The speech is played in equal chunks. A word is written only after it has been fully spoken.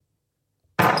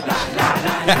Beer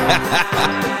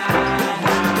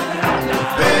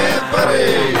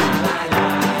Buddy!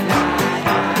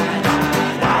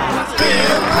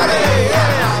 Beer Buddy!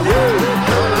 Yeah! Woo!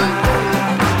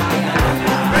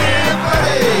 Beer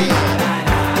Buddy!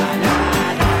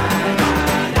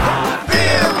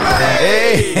 Beer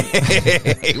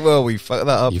Buddy! Well, we fucked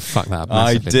that up. You fucked that up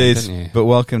I massively, did. didn't you? But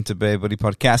welcome to Beer Buddy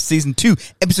Podcast, Season 2,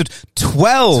 Episode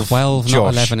 12. 12, Josh.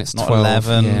 not 11, it's Not 12.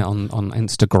 11. Yeah, on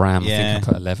Instagram. Yeah. I think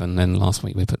I put 11, then last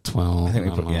week we put 12. I think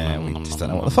we put, we just don't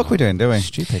know what the fuck we're doing, do we?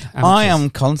 Stupid. I Amateurs. am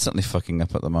constantly fucking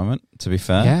up at the moment, to be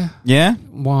fair. Yeah? Yeah?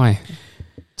 Why?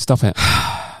 Stop it.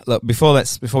 Look, before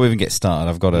we even get started,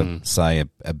 I've got to say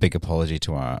a big apology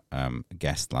to our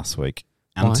guest last week,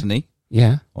 Why? Anthony.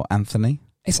 Yeah. Or Anthony.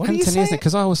 It's What do you Anthony, say? isn't it?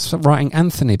 Because I was writing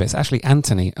Anthony, but it's actually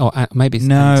Anthony. Or maybe it's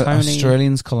No, Antony.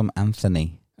 Australians call him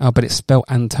Anthony. Oh, but it's spelled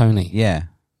Antony. Yeah.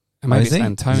 And maybe Oh, it's is he?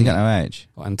 Antony. Has he got no H?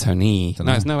 Or Antony. Dunno.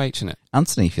 No, there's no H in it.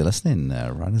 Anthony, if you're listening,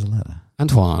 write us a letter.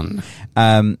 Antoine.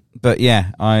 But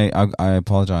yeah, I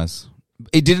apologise.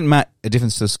 It didn't make a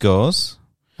difference to the scores.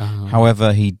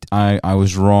 However, I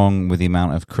was wrong with the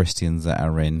amount of Christians that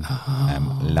are in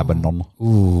Lebanon.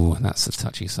 Ooh, that's a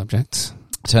touchy subject.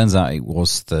 Turns out it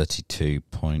was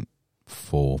 32.4%.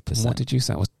 What did you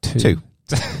say? It was 2. 2.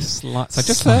 So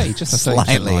just 30. Just a 30%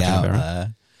 Slightly margin out of error.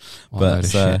 there. What a load of But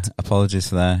shit. apologies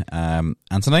for that.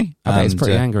 Anthony? I bet he's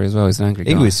pretty And, angry as well. He's an angry guy.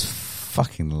 He was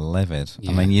fucking livid.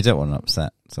 Yeah. I mean, you don't want to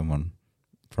upset someone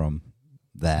from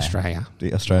there. Australia.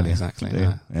 Australia. Yeah, exactly. do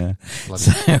you? Yeah. Bloody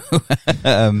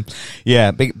So,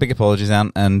 yeah, big apologies,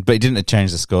 Ant. But he didn't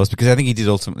change the scores because I think he did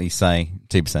ultimately say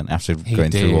 2% after He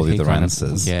going did. through all the He other kind of-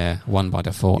 answers. Yeah, won by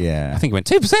default. Yeah. I think he went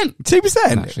 2%.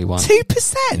 2%? Actually won.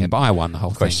 2%? Yeah, but I won the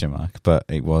whole Question mark. But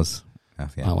it was. Yeah.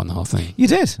 thing. I won the whole thing. You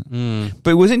did. Mm.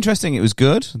 But it was interesting. It was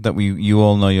good that you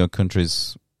all know your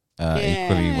countries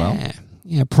equally well.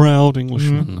 Yeah, proud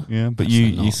Englishman. Yeah, but Actually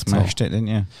you not smashed it, didn't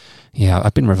you? Yeah,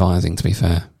 I've been revising, to be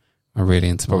fair. I'm really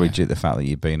into Probably my... due to the fact that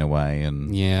you've been away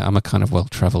and... Yeah, I'm a kind of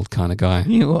well-travelled kind of guy.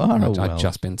 You are I've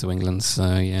just been to England,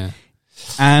 so yeah.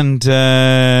 And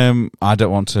I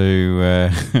don't want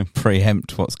to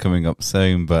preempt what's coming up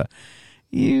soon, but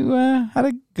you had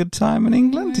a good time in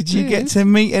England. Did you get to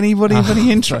meet anybody of any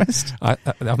interest?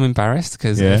 I'm embarrassed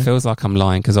because Yeah. it feels like I'm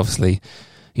lying because obviously,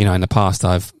 in the past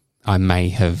I may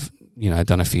have,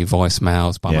 done a few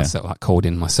voicemails by myself, like called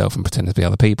in myself and pretended to be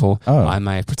other people. Oh. I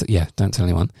may have don't tell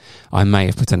anyone. I may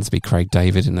have pretended to be Craig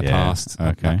David in the past.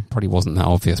 Okay. That probably wasn't that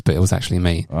obvious, but it was actually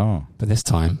me. Oh, But this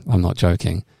time, I'm not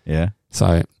joking. yeah.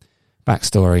 So,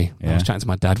 backstory, I Yeah. was chatting to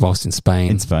my dad whilst in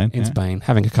Spain. In Spain, In yeah. Spain,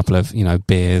 having a couple of,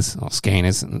 beers or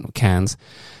Scanners and cans.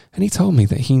 And he told me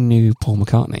that he knew Paul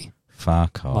McCartney.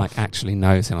 Fuck off. Like, actually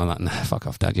knows him. I'm like, nah, fuck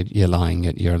off, Dad. You're lying.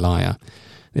 You're a liar.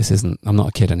 I'm not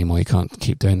a kid anymore. You can't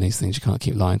keep doing these things. You can't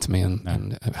keep lying to me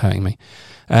and hurting me.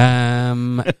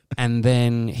 And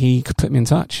then he put me in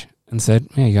touch and said,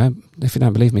 here you go. If you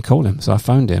don't believe me, call him. So I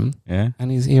phoned him Yeah,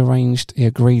 and he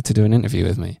agreed to do an interview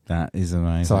with me. that is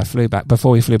amazing. So I flew back.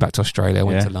 Before we flew back to Australia, I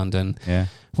went Yeah. to London. Yeah.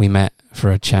 We met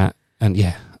for a chat. And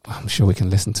yeah, I'm sure we can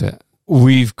listen to it.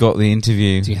 We've got the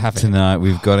interview Do you have it? tonight.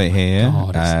 We've got it here.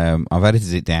 God, I've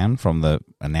edited it down from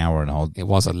an hour and a half. It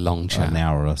was a long chat. An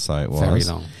hour or so it was. Very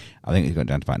long. I think it's got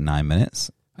down to about 9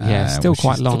 minutes. Yeah, still which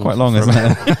quite is long. Still quite long, isn't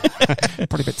it?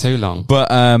 Probably a bit too long. But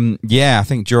yeah, I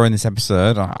think during this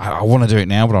episode, I want to do it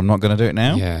now, but I'm not going to do it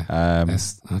now. Yeah.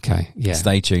 Okay. Yeah.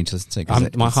 Stay tuned to listen to it. 'cause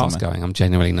My it's heart's something- going. I'm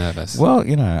genuinely nervous. Well,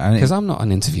 and Because I'm not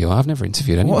an interviewer. I've never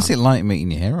interviewed anyone. what's it like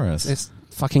meeting your heroes? It's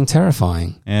fucking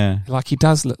terrifying. Yeah, Like, he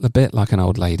does look a bit like an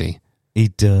old lady. he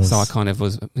does. So I kind of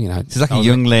was, It's like I a was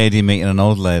young lady meeting an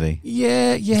old lady.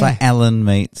 Yeah. It's like Ellen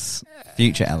meets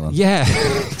future Ellen. Yeah,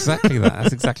 exactly that.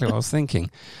 That's exactly what I was thinking.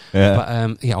 Yeah. But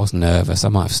I was nervous. I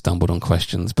might have stumbled on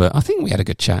questions, but I think we had a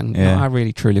good chat. And Yeah. I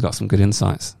really, truly got some good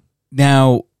insights.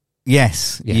 Now,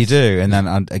 yes, Yes. you do. And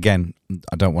then, again,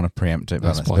 I don't want to preempt it, No but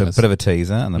it's a spoilers. bit of a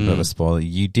teaser and a bit of a Mm. spoiler.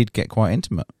 You did get quite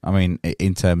intimate. I mean,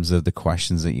 in terms of the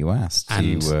questions that you asked. And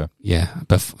you were... yeah,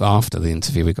 but after the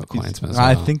interview, we got quite intimate as well.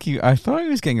 I thought he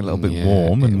was getting a little bit Yeah,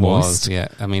 warm and it moist. was, yeah.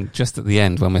 I mean, just at the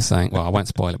end when we're saying, well, I won't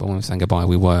spoil it, but when we're saying goodbye,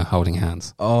 we were holding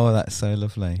hands. Oh, that's so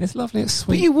lovely. It's lovely. It's But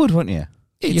sweet. you would, wouldn't you?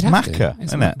 It's You'd have to. Macca, It's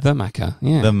isn't it? The Macca,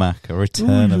 yeah. The Macca,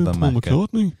 return of the Paul Macca.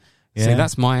 McCartney. Yeah. See,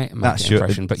 that's my That's Macca your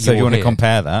impression. But so you want to hear-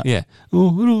 compare that? Yeah. Oh,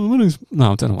 my name's...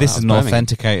 No, I don't know what This that is was, an Birmingham.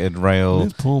 authenticated rail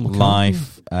There's Paul McCartney.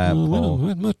 life. Paul.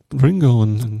 Met Ringo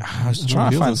and I was and trying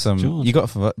all to the find others, some. George.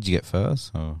 Did you get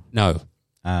furs? Or? No,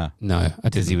 Ah, no, I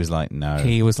because didn't. he was like, no.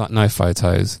 He was like, no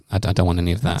photos. I don't want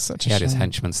any of that. That's such a He had his shame.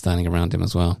 henchmen standing around him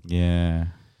as well. Yeah.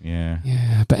 Yeah.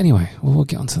 Yeah, but anyway, we'll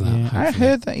get onto that. Yeah. I hopefully.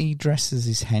 heard that he dresses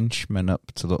his henchmen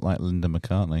up to look like Linda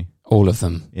McCartney. All of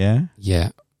them. Yeah? Yeah,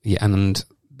 and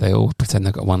they all pretend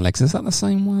they've got one leg. Is that the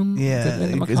same one? Yeah. Did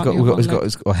Linda He's McCartney have one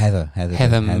leg? got Heather.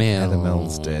 Heather Mills. Heather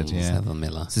Mills did, yeah. Heather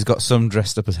Miller. So he's got some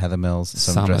dressed up as Heather Mills,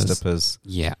 some Summers. dressed up as...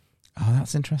 Yeah. Oh,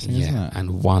 that's interesting, isn't it?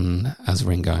 And one as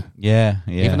Ringo. Yeah,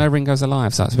 yeah. Even though Ringo's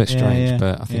alive, so that's a bit Yeah, strange, yeah,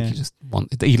 but I think yeah. he just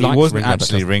wanted... He likes wasn't Ringo, but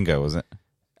actually doesn't- Ringo, was it?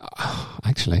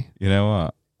 Actually. You know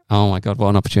what? Oh my God, what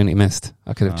an opportunity missed.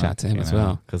 I could have chatted to him as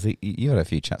well. Because you had a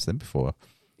few chats with him before.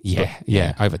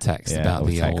 Yeah, over text Yeah, about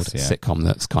over the text, old yeah. sitcom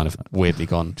that's kind of weirdly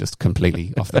gone, just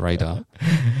completely off the radar.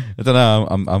 I don't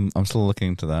know. I'm still looking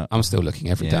into that. I'm still looking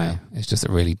every day. Yeah. It's just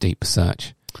a really deep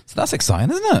search. So that's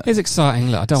exciting, isn't it? It's exciting.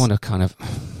 Look, I don't want to kind of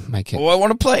make it... Oh, I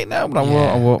want to play it now, but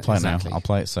I won't play exactly. it now. I'll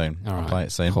play it soon. All right, I'll play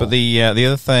it soon. cool. But the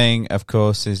other thing, of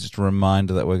course, is just a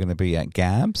reminder that we're going to be at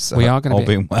Gab's. We are going to all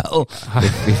be- being well.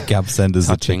 if Gab send us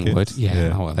a Touching ticket. wood.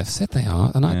 Yeah. Oh, well, they've said they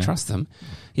are, and I trust them.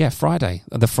 Yeah, Friday.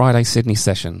 The Friday Sydney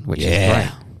session, which is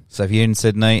great. So if you're in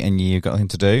Sydney and you've got nothing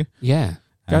to do, Yeah.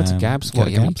 Go to Gabs. go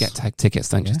to You Gabs. get tag tickets,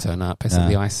 don't just turn up. It's at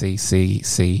the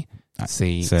ICCC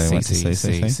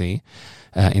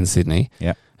in Sydney,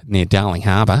 near Darling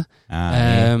Harbour.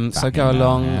 So go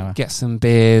along, get some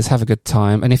beers, have a good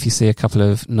time, and if you see a couple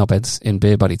of knobheads in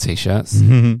Beer Buddy t-shirts,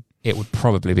 it would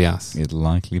probably be us. It'd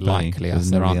likely be. Likely us.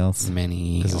 There's There nobody aren't else.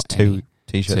 many. Because there's any. two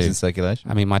t-shirts Two. in circulation.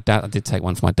 I mean, my dad. I did take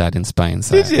one for my dad in Spain.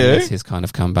 So Did you? it's his kind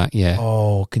of comeback. Yeah.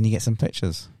 Oh, can you get some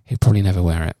pictures? He'd probably never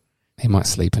wear it. He might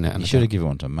sleep in it. You should have given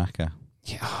one to Macca.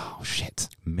 Yeah. Oh shit.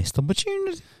 Missed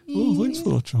opportunity. Oh, thanks for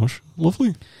that, Josh.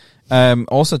 Lovely.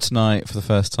 Also tonight, for the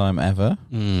first time ever,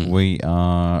 we're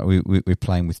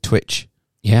playing with Twitch.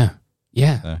 Yeah.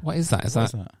 Yeah. What is that? Is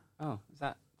What that? Oh, is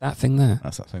that thing there?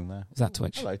 That's that thing there. Is that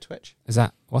Twitch? Hello, Twitch. Is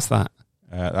that? What's that?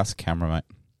 That's a camera, mate.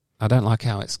 I don't like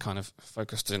how it's kind of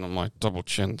focused in on my double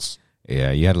chins.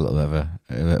 Yeah, you had a little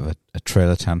bit of a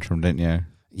trailer tantrum, didn't you?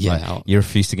 Yeah. Like, you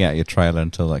refused to get out your trailer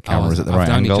until that camera was at the right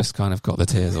I've only angle. just kind of got the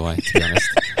tears away, to be honest,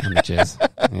 and the cheers.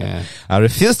 Yeah. I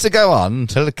refuse to go on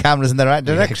until the camera's in the right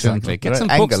direction. Exactly. Get the some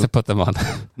right books angle. to put them on.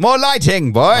 More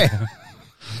lighting, boy.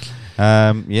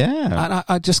 Yeah. And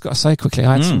I just got to say quickly,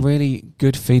 I had some really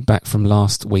good feedback from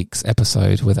last week's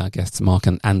episode with our guests Mark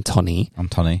and Antony I'm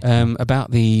Tony.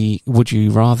 about the Would You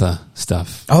Rather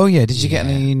stuff. Oh yeah, did you get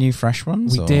any new fresh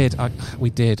ones? We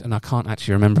did, and I can't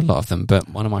actually remember a lot of them. But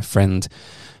one of my friend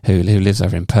who lives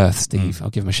over in Perth, Steve, I'll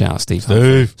give him a shout out, Steve.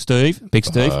 Big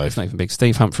Steve. It's not even big.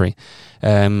 Steve Humphrey.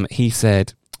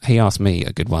 He asked me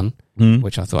a good one,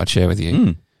 which I thought I'd share with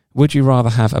you. Would you rather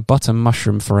have a butter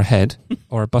mushroom for a head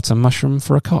or a butter mushroom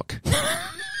for a cock?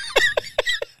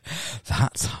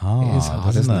 That's hard. It is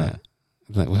hard, isn't it?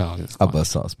 Well, it's I'll quite-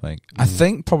 burst out speak. I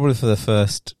think probably for the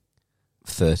first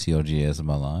 30 odd years of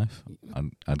my life,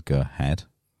 I'd go ahead.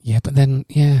 Yeah, but then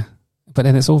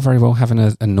it's all very well having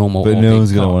a normal. But or no big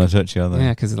one's going to cock. want to touch you, are they?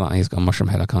 Yeah, because like he's got a mushroom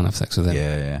head, I can't have sex with him.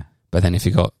 Yeah. But then if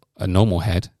you got a normal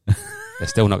head, they're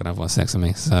still not going to have one sex with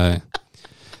me. So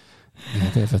yeah,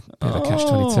 a bit of a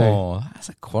catch-22. Oh, that's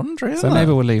a quandary, isn't So it?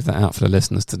 maybe we'll leave that out for the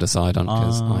listeners to decide on,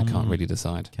 because I can't really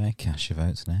decide. Okay, cast your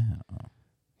votes now.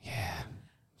 Yeah.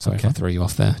 Sorry if I threw you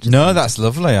off there. No, that's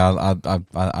lovely. I like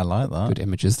that. Good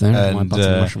images there. of my And,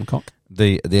 butter mushroom cock.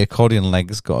 The accordion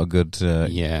legs got a good.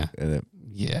 Yeah.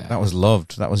 That was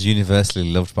loved. That was universally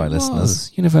loved by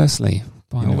listeners. Universally.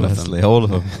 By Universally, all of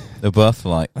them. They both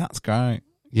were like, "That's great."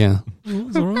 Yeah. It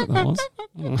was all right, that was.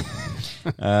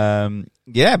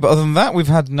 Yeah, but other than that, we've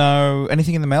had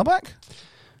anything in the mailbag.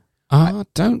 I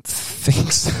don't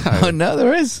think so. Oh no,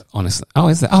 there is. Honestly. Oh,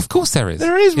 is there? Oh, of course there is.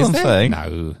 There is one there? thing.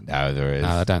 No, there is. No,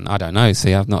 I don't know.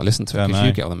 See, I've not listened to it Don't because know.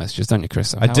 you get all the messages, don't you,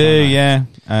 Chris? So I how do, would know? yeah.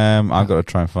 I've got to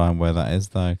try and find where that is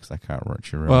though, because I can't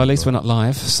remember. Well, at least we're not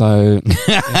live, so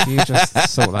if you just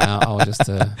sort that out, I'll just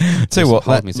tell you what.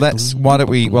 hold music. Let's. Why don't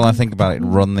we? While I think about it,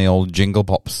 run the old jingle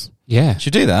pops. Yeah,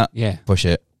 Should do that. yeah. Push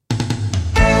it.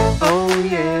 Oh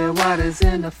yeah, what is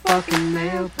in the fucking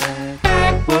mailbag?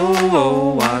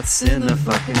 Whoa, what's in the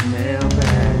fucking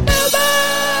mailbag?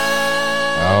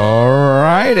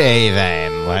 Alrighty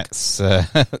then. Let's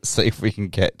see if we can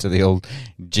get to the old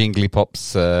jingly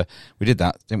pops. We did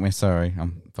that, didn't we? Sorry,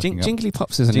 I'm fucking up. Jingly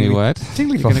pops is a Jingly- new word.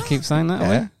 Jingly You're pops. going to keep saying that?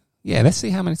 Yeah. Or? Yeah. Let's see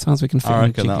how many times we can fit I in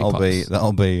reckon jingly pops.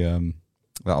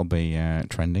 that'll be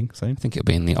trending soon. I think it'll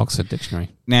be in the Oxford Dictionary.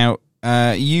 Now,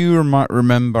 you might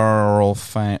remember our old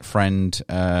friend,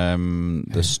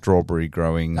 the strawberry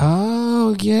growing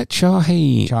Oh yeah,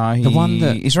 Chahi. Chahi, The one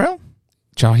that Israel.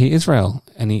 Chahi Israel.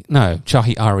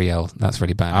 Chahi Ariel. That's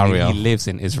really bad. Ariel. He lives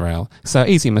in Israel. So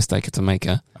easy mistake to make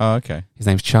her. Oh, okay. His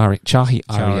name's Chahi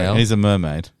Ariel. He's a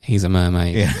mermaid. He's a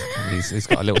mermaid. Yeah. And he's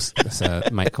got a little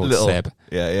mate called Seb.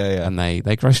 Yeah. And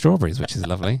they grow strawberries, which is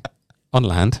lovely. On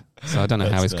land. So I don't know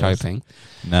how he's coping.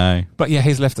 No. But yeah,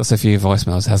 he's left us a few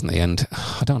voicemails, hasn't he? And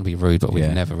I don't want to be rude, but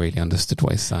we've never really understood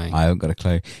what he's saying. I haven't got a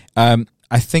clue.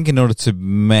 I think in order to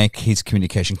make his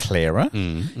communication clearer,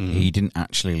 he didn't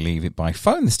actually leave it by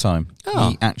phone this time. Oh.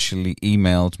 He actually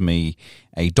emailed me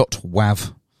a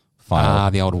 .wav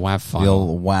file. The old WAV file. The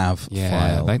old WAV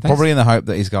file. Probably in the hope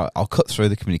that I'll cut through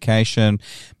the communication.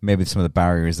 Maybe some of the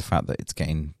barrier is the fact that it's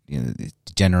getting, it's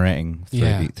degenerating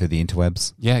through the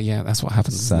interwebs. Yeah, that's what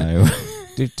happens. So,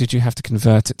 did you have to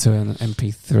convert it to an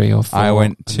MP3 or 4? I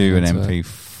went to an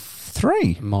MP3.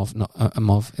 MOV, not a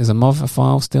MOV. Is a MOV a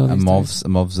file still? A MOV's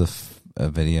a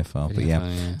video file, but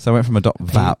yeah. So I went from a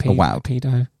 .wav,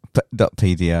 pedo,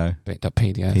 .pdo,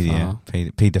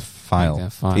 PD file.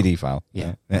 PD file.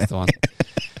 Yeah, that's the one.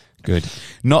 Good.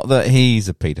 Not that he's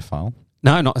a paedophile.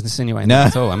 No, not insinuating that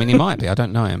at all. I mean, he might be. I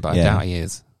don't know him, but I doubt he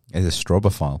is. He's a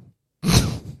strobophile.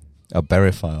 A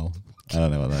berryphile. I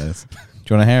don't know what that is. Do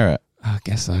you want to hear it? I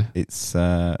guess so. It's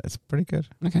pretty good.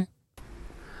 Okay.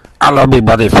 Hello,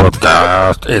 everybody,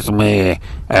 podcast. It's me,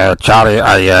 Charlie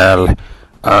Ayel.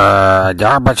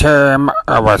 Jabachem,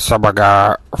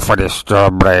 Wasabaga for the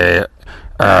strawberry.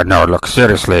 No, look,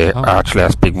 seriously, actually, I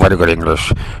speak very good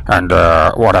English. And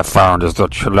what I found is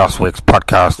that last week's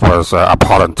podcast was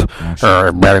abhorrent,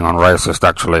 bearing on racist,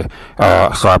 actually.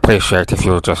 So I appreciate if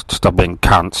you just stop being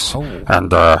cunts.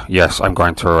 And yes, I'm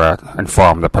going to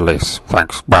inform the police.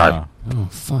 Thanks. Bye. Oh,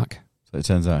 fuck. So it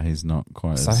turns out he's not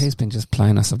quite So he's been just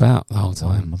playing us about the whole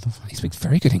time. He speaks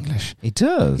very good English. He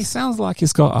does. He sounds like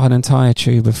he's got an entire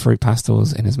tube of fruit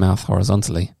pastels in his mouth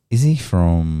horizontally. Is he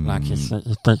from... Like he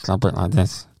speaks a bit like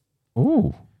this.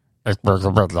 Ooh. It speaks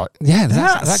a bit like... Yeah,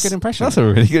 that's that good impression. That's a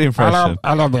really good impression.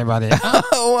 Hello, everybody.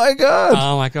 Oh my God.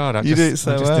 Oh my God. I'm just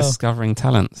discovering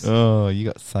talents. Oh, you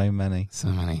got so many. So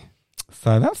many.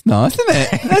 So that's nice, isn't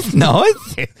it? That's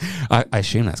nice. I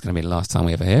assume that's going to be the last time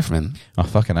we ever hear from him. I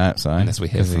fucking hope so. Unless we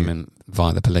hear from him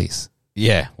via the police.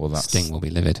 Yeah, well, that's... Sting will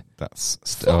be livid. That's...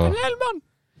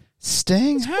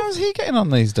 Sting? How's he getting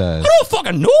on these days? I don't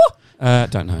fucking know.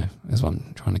 Don't know. Is what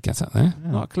I'm trying to get at there.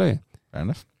 Not a clue. Fair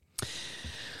enough.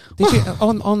 Did you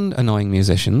on annoying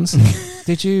musicians?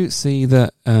 Did you see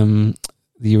that the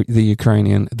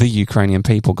Ukrainian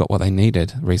people got what they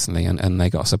needed recently, and they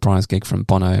got a surprise gig from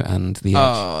Bono and The Edge?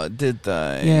 Oh, did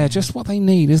they? Yeah, just what they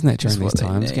need, isn't it? During these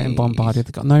times, getting bombarded.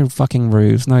 They've got no fucking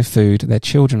roofs, no food. Their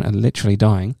children are literally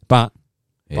dying. But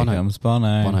here comes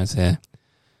Bono. Bono's here.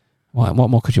 What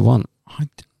more could you want?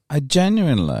 I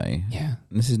genuinely, and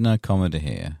this is no comedy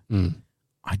here.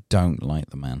 I don't like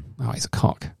the man. Oh, he's a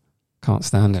cock. Can't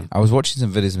stand him. I was watching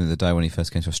some videos of him the day when he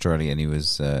first came to Australia, and he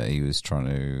was trying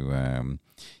to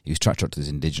talk to his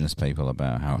indigenous people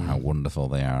about how wonderful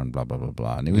they are and blah blah blah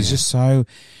blah. And it was just so,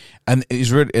 and it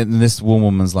was really. And this one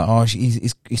woman's like, "Oh,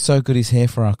 he's so good. He's here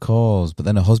for our cause." But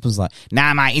then her husband's like,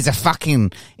 "Nah, mate, he's a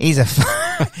fucking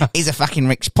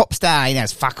rich pop star. He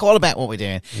knows fuck all about what we're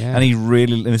doing." Yeah. And he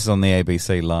really. And this is on the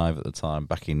ABC Live at the time,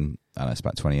 back in. I don't know, it's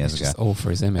about 20 years ago. Just all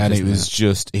for his image. And it was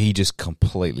he just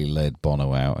completely laid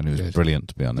Bono out, and it was brilliant,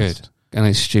 to be honest. Good. And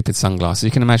his stupid sunglasses.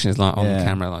 You can imagine it's like on the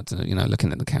camera, like,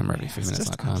 looking at the camera every few minutes.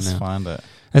 Like, just find it.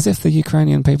 As if the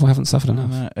Ukrainian people haven't suffered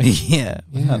enough. Yeah.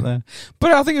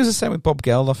 But I think it was the same with Bob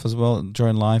Geldof as well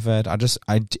during Live Aid.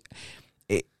 It's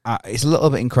a little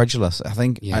bit incredulous. I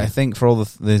think for all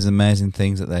these amazing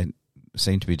things that they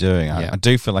seem to be doing, I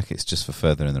do feel like it's just for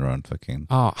furthering their own fucking...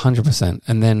 Oh, 100%.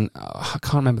 And then, I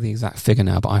can't remember the exact figure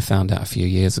now, but I found out a few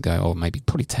years ago, or maybe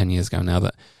probably 10 years ago now,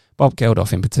 that Bob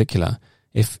Geldof in particular,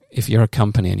 if you're a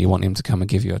company and you want him to come and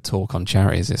give you a talk on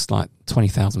charities, it's like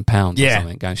 £20,000 or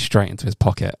something going straight into his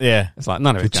pocket. Yeah. It's like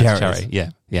none of it goes to charity. Yeah.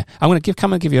 I'm going to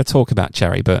come and give you a talk about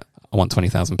charity, but I want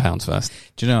 £20,000 first.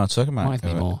 Do you know what I'm talking about? Might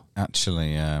be more.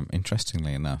 Actually,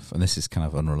 interestingly enough, and this is kind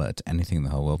of unrelated to anything in the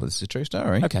whole world, but it's a true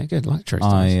story. Okay, good. Like true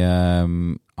stories.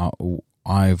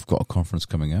 I've got a conference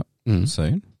coming up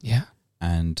soon. Yeah.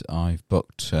 And I've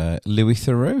booked Louis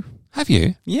Theroux. Have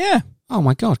you? Yeah. Oh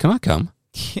my God, can I come?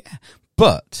 Yeah.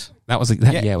 But that was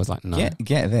like no.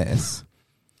 Get this.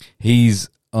 He's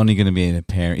only going to be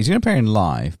appearing. He's going to appear in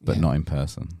live, but not in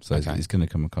person. So he's going to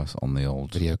come across on the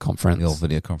old video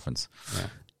conference. Yeah.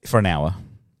 For an hour.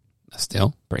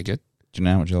 Still pretty good. Do you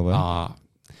know how much it'll be?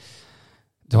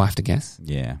 Do I have to guess?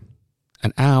 Yeah.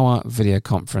 An hour video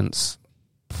conference.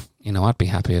 I'd be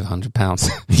happy with £100.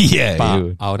 Yeah,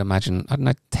 but I would imagine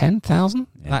 10,000.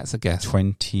 Yeah. That's a guess.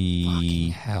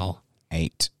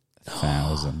 28,000.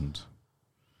 1,000.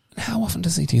 How often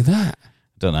does he do that?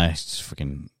 Don't know. It's just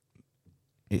freaking.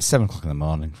 It's 7 o'clock in the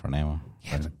morning for an hour.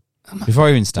 Yeah, So but, before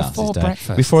he even starts before his day,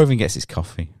 breakfast. before he even gets his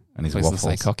coffee and his I was going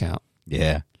waffles. to say cock out.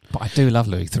 Yeah, But I do love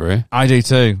Louis Theroux. I do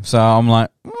too. So I'm like,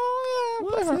 oh, yeah,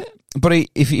 whatever. But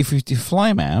if you fly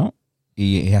him out,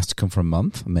 he has to come for a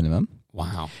month, a minimum.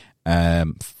 Wow. I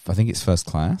think it's first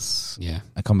class Yeah.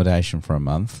 accommodation for a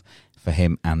month for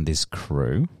him and his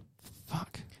crew.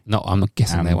 Fuck. No, I'm not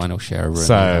guessing they And won't all share a room.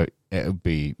 So it'd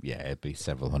be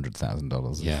several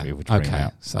 $100,000. yeah. If we were to bring him Okay.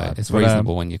 out. So it's But,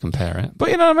 reasonable when you compare it. But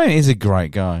you know what I mean? He's a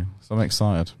great guy. So I'm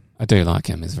excited. I do like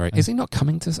him. Is he not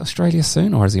coming to Australia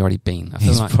soon, or has he already been? I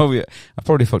feel like. I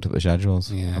probably fucked up the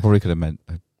schedules. Yeah. I probably could have done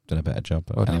a better job.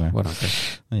 But Well anyway, done,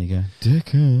 Chris. there you go.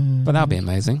 Dickhead. But that'd be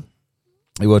amazing.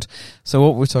 It would. So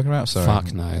what were we talking about? Sorry.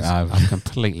 Fuck knows. I've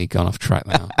completely gone off track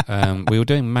now. We were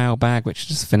doing mailbag, which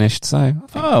just finished. So I think,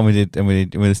 Oh, we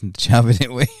listened to Chavi,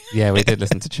 didn't we? yeah, we did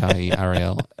listen to Chai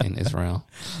Ariel in Israel.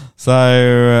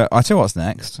 So I tell you what's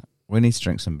next. We need to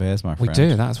drink some beers, my We friend.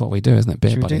 do. That's what we do, isn't it,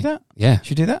 beer Should we buddy? do that? Yeah,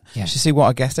 Should we do that? Yeah. Should we see what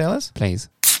our guest ale is? please.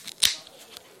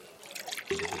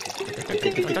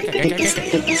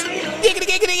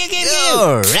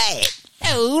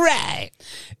 All right.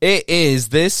 It is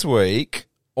this week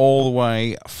all the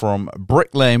way from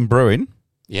Brick Lane Brewing.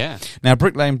 Yeah, Now,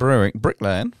 Brick Lane Brewing, Brick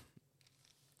Lane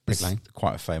Brick Lane.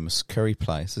 quite a famous curry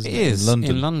place, isn't It it? is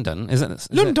in London. Is it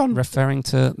London. referring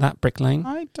to that Brick Lane?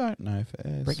 I don't know if it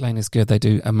is. Brick Lane is good. They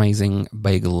do amazing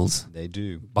bagels. They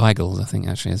do. Bagels, I think,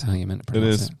 actually, is how you meant to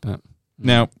pronounce is. it. But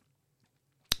Now,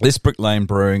 this Brick Lane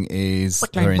Brewing is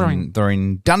they're in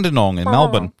Dandenong in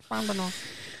Melbourne.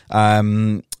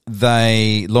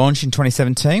 They launched in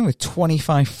 2017 with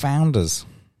 25 founders.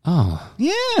 oh,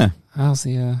 Yeah, how's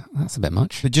the? That's a bit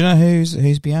much. but do you know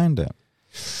who's behind it?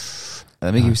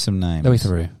 Let me No. give you some names. Louis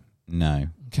Theroux. No.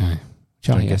 Okay.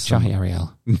 I guess some- Charlie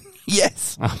Ariel.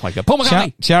 Yes. Oh my God. Paul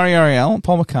McCartney. Cherry Ariel,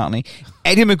 Paul McCartney,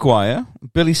 Eddie Maguire,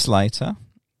 Billy Slater,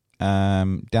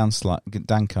 Dan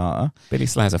Carter. Billy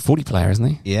Slater's a 40 player, isn't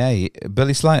he? Yeah,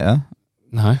 Billy Slater.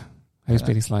 No. Who's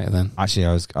Billy Slater then? Actually,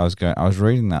 I was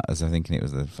reading that as I thinking it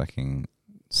was a fucking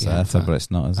surfer, Yeah, but it's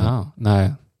not, is it? Oh,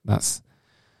 no. That's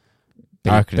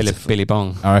I reckon Billy, it's a- Billy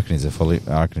Bong. I reckon he's a footy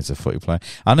player.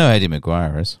 I know Eddie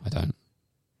Maguire is. I don't.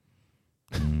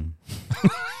 Mm.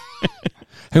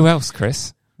 Who else,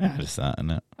 Chris? Yeah, just that,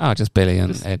 isn't it? Oh, just Billy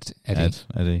and Just Eddie.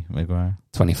 Eddie Maguire.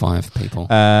 25 people.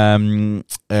 And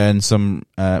some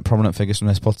prominent figures from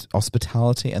the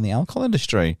hospitality and the alcohol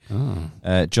industry.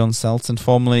 Oh. John Selton,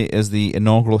 formerly as the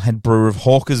inaugural head brewer of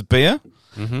Hawker's Beer.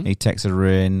 Mm-hmm. He takes a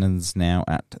reign and is now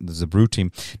at the brew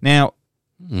team. Now,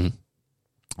 Mm.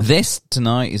 this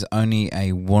tonight is only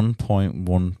a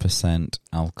 1.1%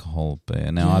 alcohol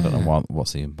beer. Now, I don't know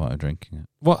what's the point of drinking it.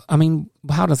 What, I mean,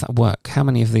 how does that work? How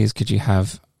many of these could you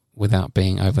have without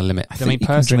being over limit? I mean,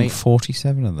 personally,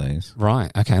 47 of these. Right,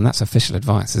 okay, and that's official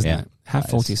advice, isn't Yeah, it? Have that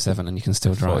is. 47 and you can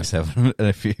still drive. 47. And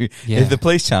if Yeah. if the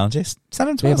police challenge us, send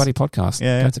them to Beer us. Buddy Podcast.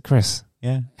 Yeah. Go to Chris,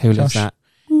 Yeah. who lives Josh. that.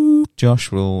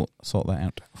 Josh will sort that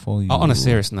out for you. On a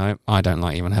serious note, I don't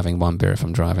like even having one beer if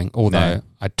I'm driving, although No.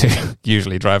 I do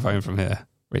usually drive home from here,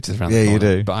 which is around Yeah, the you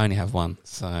corner, do. but I only have one,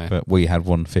 so But we had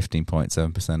one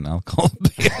 15.7% alcohol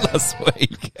beer last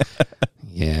week.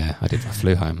 yeah, I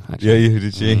flew home, actually. Yeah, you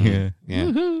did. Mm,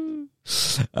 yeah.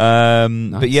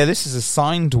 But yeah, this is a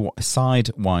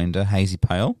sidewinder hazy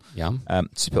pale. Yum.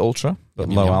 Super ultra, but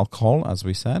Yum, low yum. alcohol, as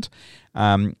we said.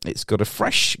 It's got a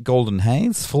fresh golden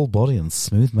haze, full body and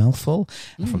smooth mouthful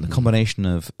from the combination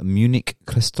of Munich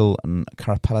crystal and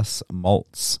Carapalis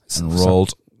malts and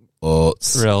rolled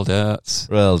oats. Real dirt.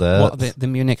 Rolled oats. What the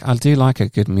Munich? I do like a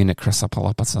good Munich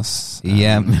Chrysopalapatus.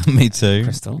 Yeah, me too.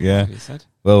 Crystal. Yeah. You said.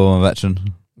 World War One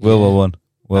veteran. World War One.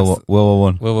 World War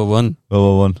One. World War One.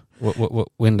 World War One.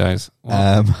 Windows.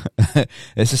 What?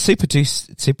 It's a super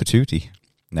tooty.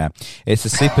 No, it's a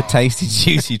super tasty,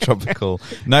 juicy tropical.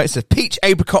 No, it's a peach,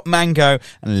 apricot, mango,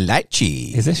 and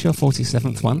lychee. Is this your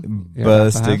 47th one? You're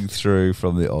about to Bursting have? through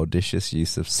from the audacious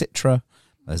use of Citra,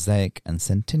 Mosaic, and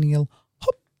Centennial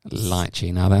hop.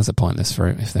 Lychee. Now, there's a pointless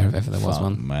fruit if there ever was Fuck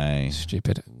one. me.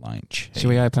 Stupid. Lychee. Should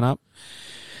we open up?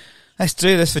 Let's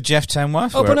do this for Jeff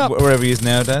Tenworth. Open up. Wherever he is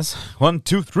nowadays. 1,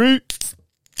 2, 3.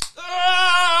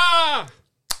 Ah!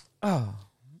 Oh.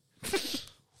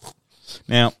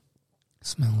 Now.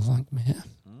 Smells like beer.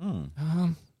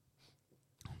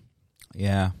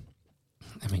 Yeah.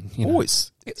 I mean, you know,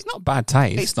 It's not bad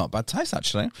taste. It's not bad taste,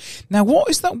 actually. Now, what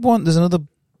is that one? There's another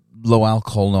low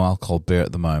alcohol, no alcohol beer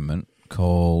at the moment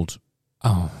called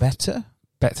Better.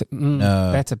 Better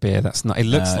beer. That's not. It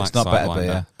looks like it's not Better Sidewinder,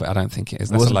 beer. but I don't think it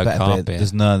is. It That's a wasn't low Better carb beer.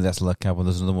 That's low carb.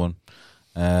 There's another one.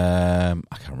 I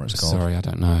can't remember what it's called. Sorry, I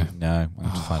don't know. No, I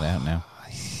have to find it out now.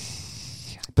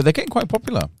 But they're getting quite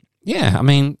popular. Yeah, I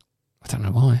mean, I don't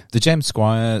know why. The James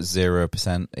Squire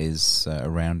 0% is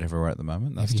around everywhere at the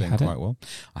moment. That's Have you doing had quite it? well.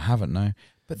 I haven't, no.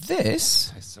 But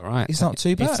this, It's all right. it's not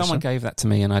too bad. If someone actually. gave that to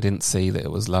me and I didn't see that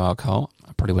it was low alcohol,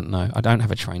 I probably wouldn't know. I don't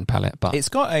have a trained palate, but It's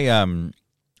got a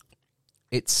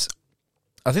it's.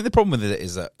 I think the problem with it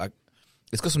is that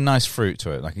it's got some nice fruit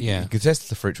to it. Like Yeah. you can taste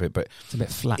the fruit to it, but it's a bit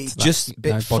flat. it's That- just a bit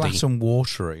no body. flat and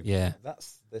watery. Yeah,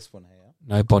 That's this one here.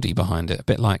 no body behind it. A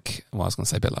bit like, well, I was going to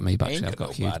say a bit like me, but Ain't actually I've got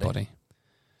got a no huge body. body.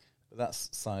 But that's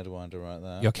Sidewinder right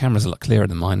there. Your camera's a lot clearer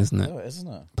than mine, isn't it? Oh, isn't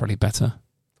it? Probably better.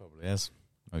 Probably is.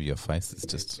 Oh, your face is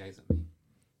just.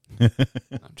 I'm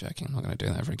joking. I'm not going to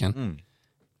do that ever again.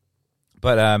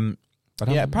 But But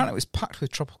yeah, apparently it was packed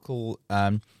with tropical,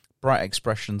 bright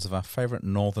expressions of our favourite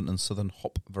northern and southern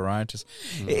hop varieties.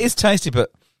 It is tasty, but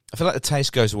I feel like the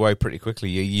taste goes away pretty quickly.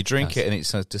 You drink it and it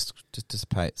sort of just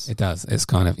dissipates. It does. It's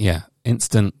kind of,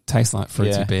 instant, tastes like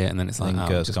fruity Yeah. beer, and then it's like, Then oh,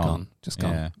 goes just gone. gone. Just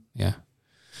gone. Yeah. Yeah.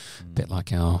 Bit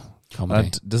like our And comedy.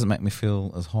 it doesn't make me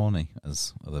feel as horny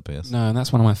as other beers. No, and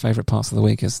that's one of my favourite parts of the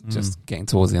week is just getting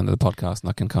towards the end of the podcast, and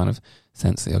I can kind of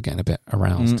sense that you're getting a bit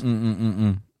aroused.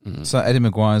 So Eddie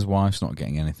Maguire's wife's not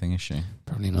getting anything, is she?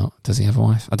 Probably not. Does he have a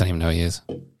wife? I don't even know who he is.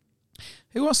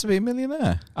 Who wants to be a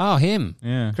millionaire? Oh, him.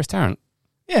 Yeah. Chris Tarrant.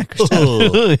 Yeah,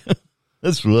 Cristiano.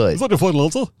 That's right. that your final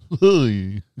answer?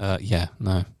 Yeah,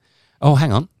 no. Oh,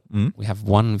 hang on. Mm? We have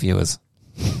one viewers.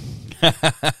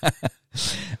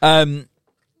 And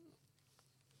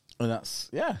that's,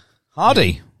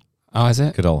 Hardy. Oh, is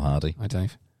it? Good old Hardy. Hi,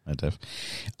 Dave. I do.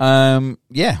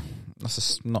 Yeah, that's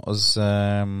just not as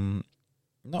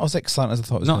exciting as I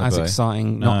thought it was. Not as be.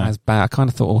 exciting, No. not as bad. I kind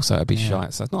of thought also it'd be Yeah.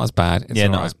 shite, so it's not as bad. It's Yeah,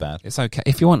 all not right. as bad. It's okay.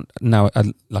 If you want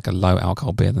like a low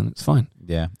alcohol beer, then it's fine.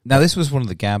 Yeah. Now this was one of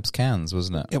the Gabs cans,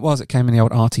 wasn't it? It was. It came in the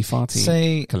old Arty Farty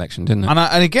See, collection, didn't it?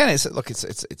 and again, it's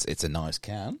a nice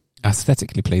can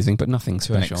Aesthetically pleasing, but nothing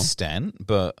to an special. extent,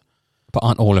 but But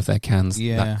aren't all of their cans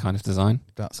Yeah. that kind of design?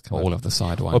 that's Or kind all of the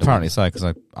Sidewinder? well, apparently so because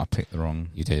I picked the wrong.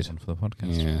 You did. one for the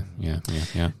podcast.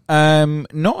 Yeah.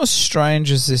 Not as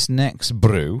strange as this next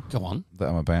brew Go on. that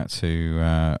I'm about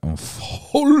to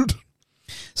unfold.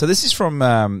 So this is from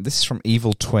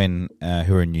Evil Twin,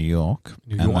 who are in New York,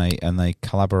 and they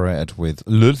collaborated with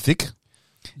Ludwig.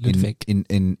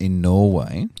 In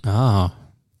Norway, Ah.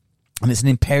 and it's an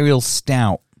imperial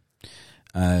stout,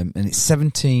 and it's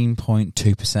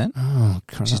 17.2%, Oh,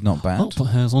 crap. which is not bad. Not put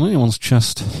hairs on anyone's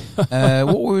chest. What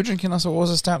were we drinking last week? What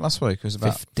was a stout last week? It was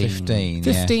about 15.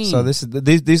 15. Yeah. So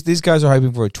these guys are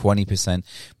hoping for a 20%,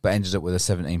 but ended up with a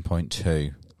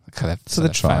 17.2. Okay, So they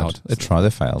tried. They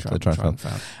failed.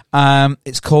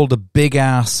 It's called a big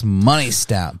ass money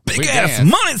stout. Big ass ass.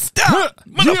 money stout.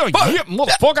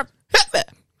 motherfucker.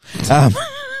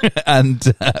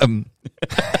 And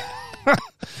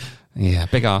Yeah,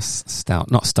 big ass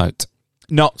stout, not stoat.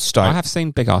 not stout. I have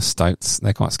seen big ass stouts.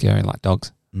 They're quite scary, like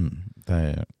dogs.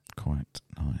 They're quite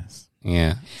nice.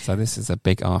 Yeah. So this is a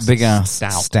big ass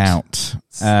stout.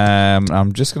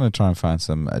 I'm just going to try and find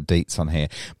some deets on here.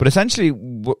 But essentially,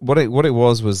 what it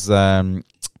was the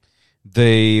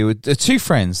two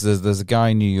friends. There's a guy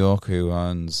in New York who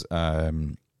owns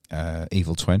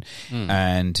Evil Twin,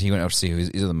 and he went out to see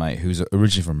his other mate who's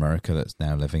originally from America that's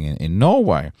now living in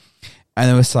Norway. And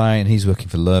they were saying he's working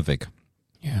for Ludwig.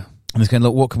 Yeah. And he's going,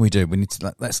 look, what can we do? We need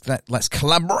to let's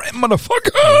collaborate,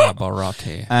 motherfucker.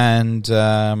 Collaborate. And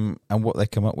what they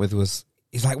come up with was,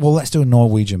 he's like, well, let's do a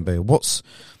Norwegian beer. What's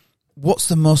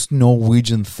the most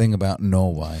Norwegian thing about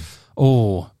Norway?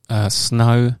 Oh,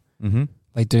 snow. Mm-hmm.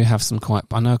 They do have some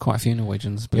I know quite a few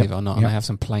Norwegians, believe it or not, and they have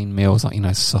some plain meals like,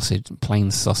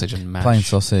 plain sausage and mash. Plain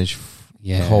sausage,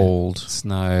 cold,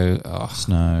 snow.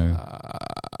 snow.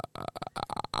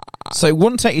 So it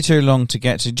wouldn't take you too long to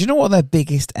get to. Do you know what their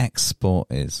biggest export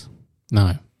is?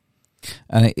 No.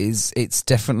 And it's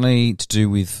definitely to do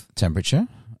with temperature.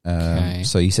 Okay.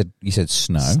 So you said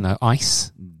snow. Snow,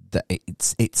 ice, That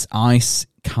it's ice,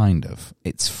 kind of.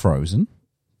 It's frozen.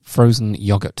 frozen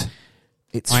yogurt,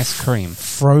 It's ice cream.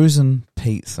 frozen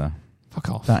pizza. Fuck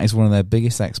off. That is one of their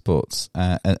biggest exports,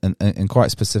 and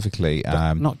quite specifically,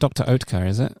 Not Dr. Oetker,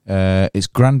 is it? it's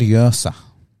Grandiosa.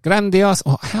 Grandiose.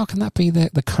 Oh, how can that be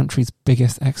the country's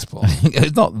biggest export?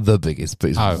 It's not the biggest,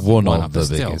 but it's one of the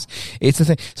biggest. It's the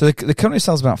thing. So the company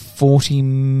sells about 40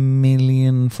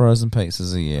 million frozen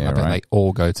pizzas a year, I bet right? they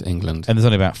all go to England. And there's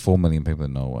only about 4 million people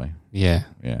in Norway. Yeah,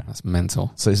 Yeah. that's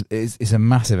mental. So it's a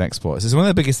massive export. So it's one of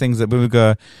the biggest things that when we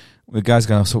go, with guys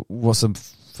going, so what's the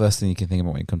first thing you can think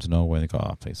about when you come to Norway? They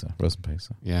go, pizza, frozen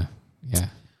pizza. Yeah, yeah.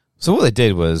 So what they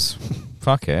did was,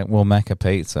 fuck it, we'll make a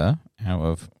pizza out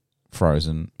of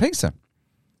frozen pizza.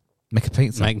 Make a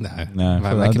pizza. Make No,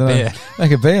 make a beer.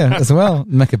 Make a beer as well.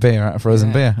 Make a beer out of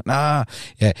frozen beer. Yeah.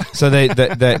 So they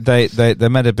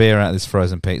made a beer out of this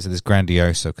frozen pizza, this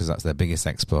Grandioso, because that's their biggest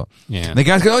export. Yeah. And the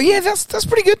guys go, "Oh yeah, that's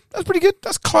pretty good. That's pretty good.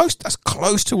 That's close. That's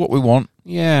close to what we want."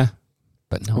 Yeah.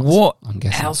 But not. What I'm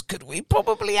guessing. else could we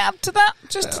probably add to that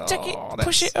just to take it,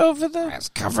 push it over the? Let's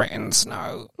cover it in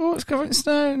snow. Oh, it's covered in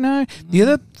snow. No. The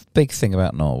other big thing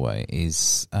about Norway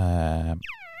is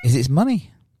its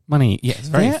money. Money, yeah, it's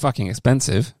very fucking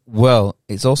expensive. Well,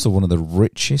 it's also one of the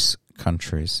richest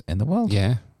countries in the world.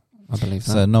 Yeah, I believe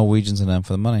that. So Norwegians are known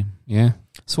for the money. Yeah.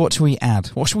 So what should we add?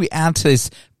 What should we add to this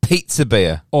pizza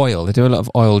beer? Oil. They do a lot of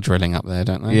oil drilling up there,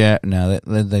 don't they? Yeah, no,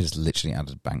 they just literally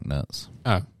added banknotes.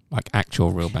 Oh, like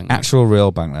actual real banknotes. Actual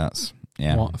real banknotes.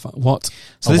 Yeah. What?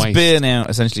 So this beer now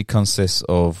essentially consists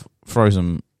of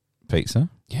frozen pizza.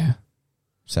 Yeah.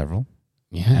 Several.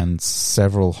 Yeah. And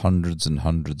several hundreds and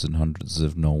hundreds and hundreds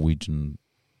of Norwegian,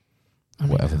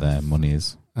 whatever their money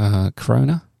is.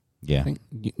 Krona? Yeah. I think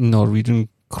Norwegian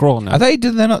krona. Are they?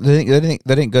 Did they not? They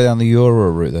didn't go down the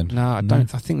euro route then? No, I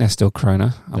don't. I think they're still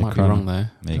krona. I might be wrong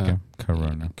there. There you go.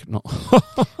 Corona. Not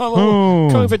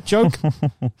COVID joke.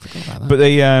 But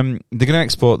they're going to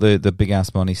export the big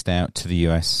ass money stout to the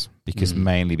US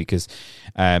mainly because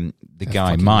the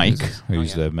guy Mike,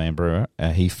 who's the main brewer,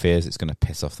 he fears it's going to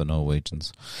piss off the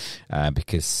Norwegians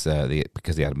because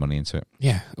they had money into it.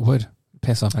 Yeah, it would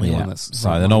piss off anyone that's.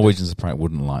 So the Norwegians probably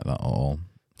wouldn't like that at all.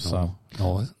 So,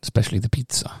 especially the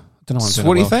pizza. Don't know so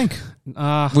what do you think?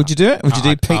 Would you do it? Would you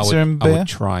do pizza and beer? I would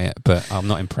try it, but I'm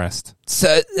not impressed. So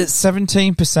at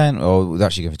 17%, or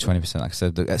actually go for 20%, like I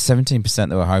said, at 17%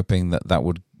 they were hoping that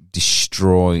would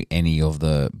destroy any of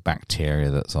the bacteria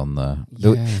that's on the...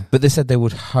 But they said they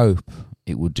would hope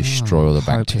it would destroy all the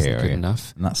bacteria. Good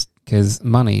enough. And that's because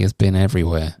money has been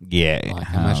everywhere. Yeah.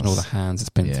 Imagine all the hands it's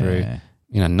been through.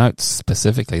 You know, notes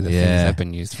specifically, the things they've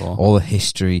been used for. All the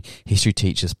history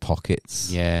teachers' pockets.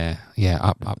 Yeah,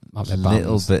 up their bums.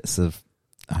 Little bits of,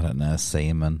 I don't know,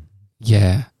 semen.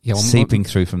 Yeah. Seeping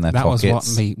through from their pockets. That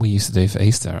was what we used to do for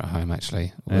Easter at home,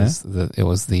 actually. It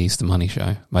was the Easter Money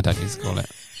Show. My dad used to call it.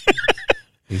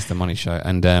 Easter Money Show.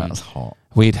 And that's hot.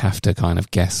 We'd have to kind of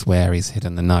guess where he's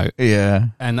hidden the note. Yeah.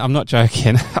 And I'm not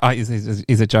joking.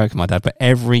 He's a joke, my dad. But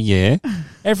every year,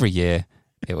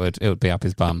 it would be up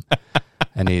his bum.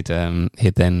 And we'd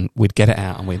get it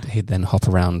out and he'd then hop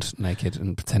around naked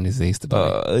and pretend he's the Easter Bunny.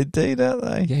 Oh, they do, don't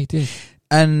they? Yeah, he did.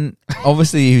 And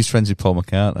obviously he was friends with Paul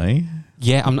McCartney.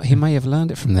 Yeah, he may have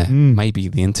learned it from there. Maybe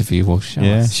the interview will show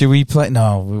us. Should we play?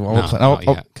 No, we won't play.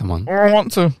 Yeah, come on. I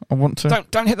want to.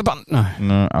 Don't hit the button.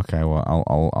 No. Okay. Well,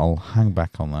 I'll hang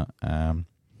back on that.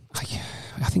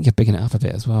 I think you're bigging it up a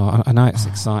bit as well. I know it's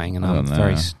exciting, and I'm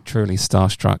very truly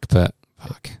starstruck. But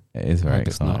fuck, it is very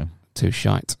exciting. It's not too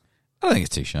shite. I don't think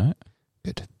it's too shite.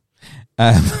 Good.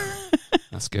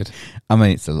 That's good. I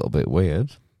mean, it's a little bit weird.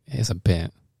 It is a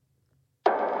bit.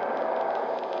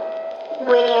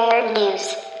 Weird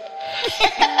news.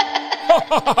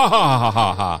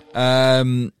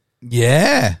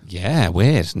 Yeah,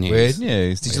 weird news. Weird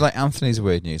news. Did you like Anthony's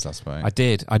weird news last week? I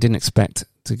did. I didn't expect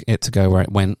it to go where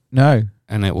it went. No.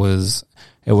 And it was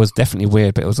definitely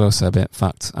weird, but it was also a bit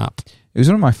fucked up. It was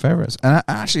one of my favourites. And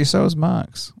actually, so was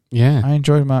Mark's. Yeah. I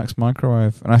enjoyed Mark's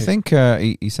microwave. And I think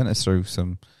he sent us through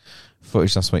some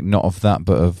footage last week, not of that,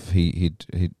 but of he'd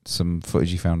some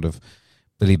footage he found of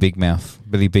Billy Big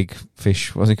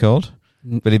Fish. What's he called?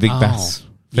 Billy Big Bass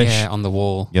Fish. Yeah, on the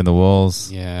wall. Yeah, on the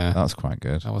walls. Yeah. That was quite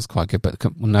good. That was quite good, but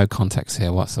no context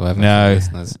here whatsoever. No.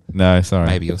 Listeners. No, sorry.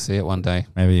 Maybe you'll see it one day.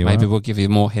 Maybe we'll give you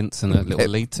more hints and a little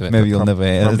lead to it. Maybe you'll never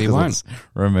hear it. Probably won't.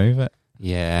 Remove it.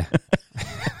 Yeah.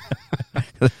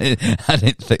 I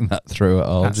didn't think that through at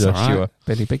all, That's Joshua. All right.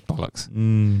 Billy Big Bollocks.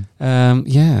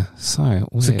 Yeah. So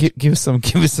give us some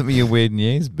of your weird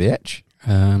news, bitch.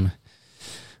 I'll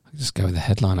just go with the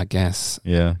headline, I guess.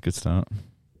 Yeah, good start.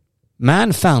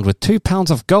 Man found with 2 pounds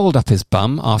of gold up his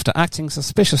bum after acting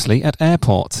suspiciously at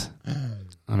airport.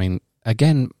 I mean,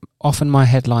 again, often my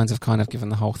headlines have kind of given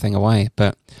the whole thing away,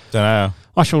 but don't know.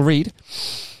 I shall read.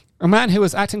 A man who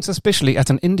was acting suspiciously at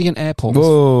an Indian airport.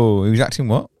 Whoa, he was acting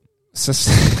what?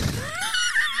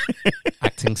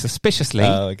 Acting suspiciously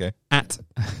okay. at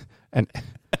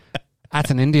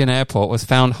an Indian airport was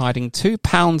found hiding 2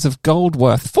 pounds of gold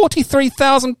worth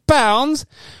 £43,000,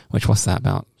 which what's that,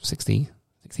 about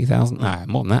 60,000? No,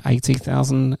 more than that,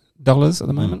 $80,000 at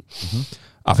the moment,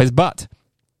 up his butt.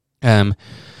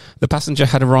 The passenger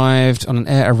had arrived on an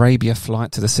Air Arabia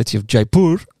flight to the city of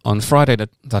Jaipur on Friday. I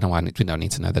don't know why we don't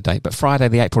need to know the date, but Friday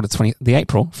the April the 23rd.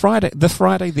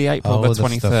 Friday the April.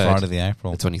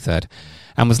 The 23rd,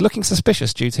 and was looking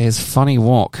suspicious due to his funny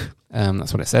walk.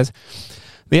 That's what it says.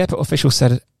 The airport official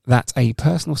said that a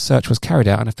personal search was carried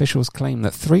out, and officials claim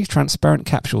that 3 transparent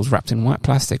capsules wrapped in white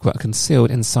plastic were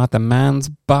concealed inside the man's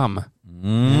bum.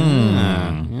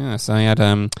 Yeah, so he had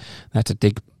they had to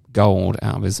dig gold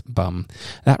out of his bum.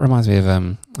 That reminds me of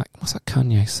what's that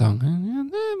Kanye song?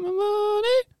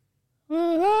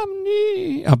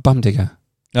 Bum Digger.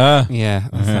 Yeah,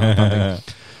 that's that, Bum Digger.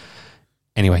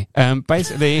 Anyway,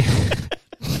 basically.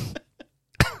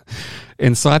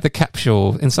 Inside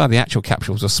the actual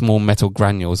capsules, are small metal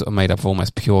granules that are made up of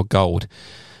almost pure gold.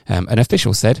 An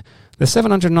official said the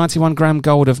 791-gram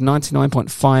gold of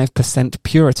 99.5%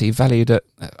 purity, valued at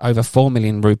over 4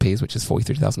 million rupees, which is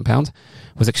 £43,000,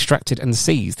 was extracted and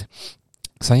seized.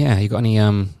 So yeah, you got any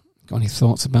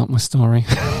thoughts about my story?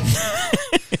 Have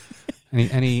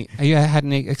you had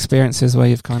any experiences where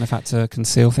you've kind of had to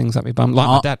conceal things up your bum? Like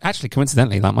my dad, actually,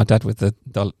 coincidentally, like my dad with the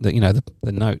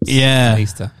notes. Yeah. At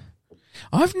Easter.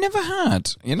 I've never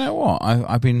had. You know what?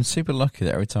 I've been super lucky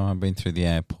that every time I've been through the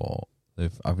airport,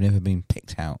 I've never been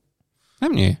picked out.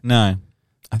 Haven't you? No.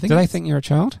 I think. Do they think you're a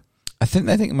child? I think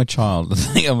they think I'm a child. They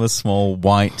think I'm a small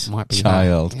white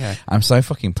child. Yeah. I'm so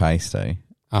fucking pasty.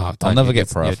 Oh, I'll never get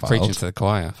profiled. You're preaching to the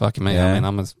choir. Fucking me. Yeah. I mean,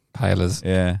 I'm as pale as...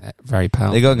 Yeah. Very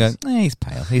pale. They got to go, he's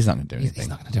pale. He's not going to do anything. He's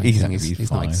not going to do anything.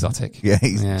 He's not exotic. Yeah,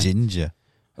 he's ginger.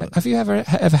 Have you ever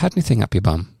had anything up your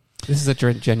bum? This is a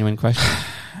genuine question.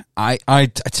 I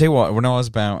tell you what, when I was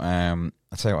about...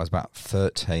 I was about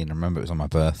 13. I remember it was on my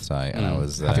birthday, and I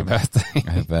was happy birthday.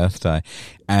 Happy birthday,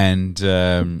 and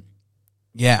I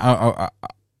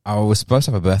was supposed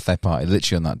to have a birthday party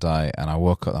literally on that day, and I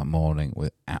woke up that morning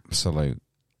with absolute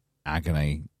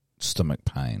agony, stomach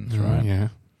pains, right? Yeah.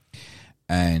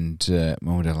 And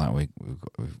mum and dad were like,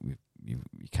 you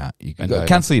can't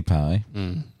cancel your party,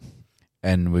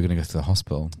 and we're going to go to the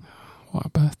hospital. What a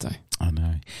birthday! I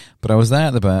know, but I was there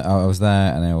at I was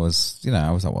there, and I was, I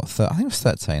was like, I think I was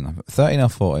 13 or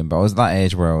 14, but I was that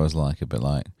age where I was like a bit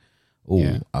like,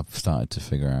 I've started to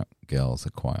figure out girls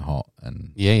are quite hot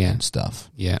and and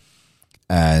stuff. Yeah.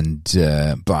 And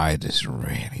but I had this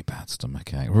really bad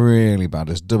stomach ache, really bad,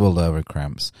 just doubled over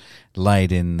cramps,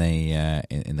 laid in the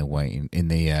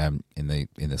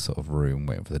sort of room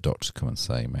waiting for the doctor to come and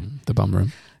see me. The bum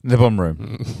room. The bum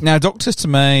room. Now, doctors to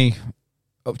me,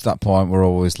 up to that point, were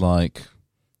always like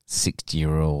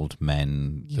 60-year-old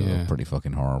men that were pretty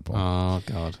fucking horrible. Oh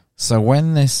God! So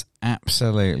when this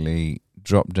absolutely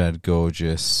drop dead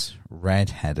gorgeous,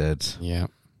 red-headed,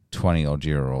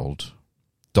 20-odd-year-old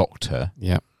doctor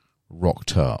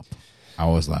rocked up, I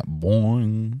was like,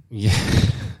 boing. Yeah.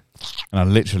 And I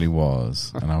literally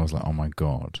was. And I was like, oh my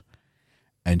God.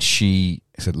 And she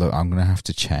said, look, I'm going to have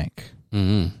to check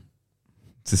to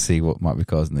see what might be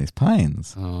causing these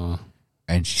pains. Oh.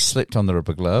 And she slipped on the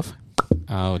rubber glove.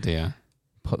 Oh dear.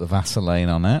 Put the Vaseline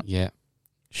on it. Yeah.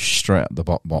 Straight up the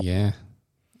bop. Yeah.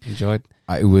 Enjoyed.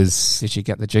 It was. Did you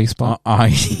get the G spot? I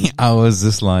was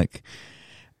just like,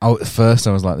 at first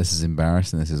I was like, this is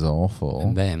embarrassing. This is awful.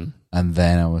 And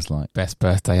then I was like, best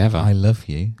birthday ever. I love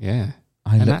you. Yeah.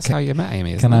 And that's how you met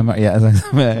Amy, isn't can it? I marry? Yeah,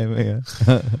 I met Amy.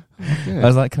 Yeah. I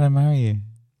was like, can I marry you?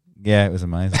 Yeah, it was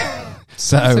amazing.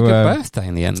 So it's a good birthday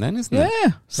in the end, then, isn't it?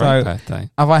 Yeah. So birthday.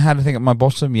 Have I had anything at my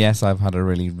bottom? Yes, I've had a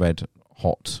really red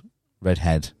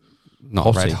head. Not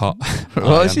hottie. red hot.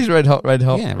 Well, she's red hot.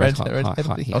 Yeah, red hot.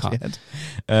 Hottie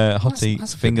head.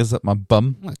 Fingers at my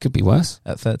bum. That could be worse.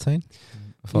 At 13.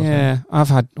 Yeah, I've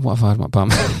had my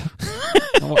bum.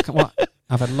 what?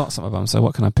 I've had lots on my bum. So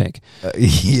what can I pick?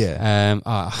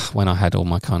 When I had all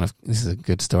my this is a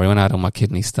good story. When I had all my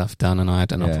kidney stuff done and I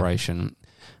had an operation,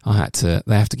 they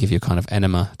have to give you a kind of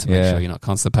enema to make sure you're not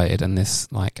constipated. And this,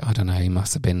 I don't know, he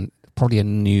must have been probably a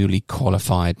newly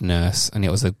qualified nurse, and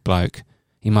it was a bloke.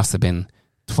 He must have been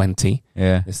 20.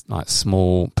 Yeah. This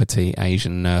small, petite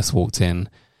Asian nurse walked in.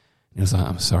 He was like,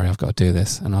 I'm sorry, I've got to do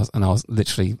this. And I was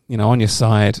literally, on your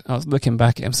side. I was looking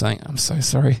back at him saying, I'm so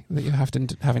sorry that you're having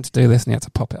to do this. And he had to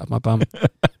pop it up my bum.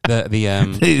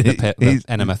 the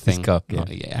enema thing. His cock,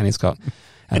 and he's got,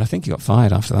 and I think he got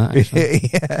fired after that.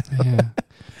 Actually. Yeah.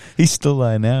 He's still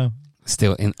there now.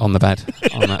 Still on the bed,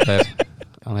 on that bed.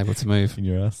 Unable to move. In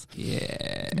your ass.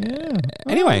 Yeah.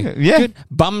 Anyway, good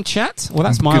bum chat. Well,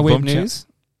 that's my weird news.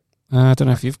 I don't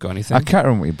know if you've got anything. I can't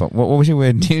remember what was your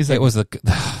weird news? It was the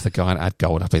guy that had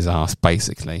gold up his ass,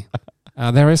 basically.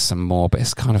 There is some more, but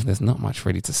it's there's not much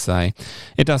really to say.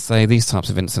 It does say these types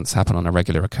of incidents happen on a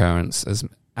regular occurrence,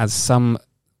 as some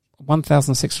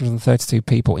 1,632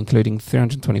 people, including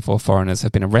 324 foreigners,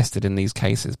 have been arrested in these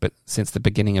cases, but since the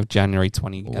beginning of January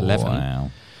 2011.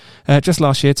 Wow. Just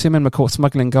last year, 2 men were caught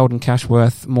smuggling gold and cash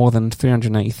worth more than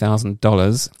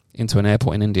 $380,000 into an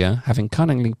airport in India, having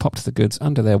cunningly popped the goods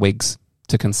under their wigs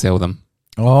to conceal them.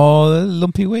 Oh, the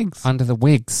lumpy wigs. Under the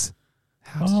wigs.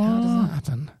 How does that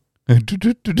happen?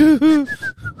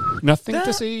 Nothing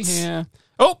to see here.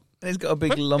 Oh! He's got a big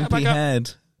Back lumpy up.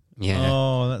 head. Yeah.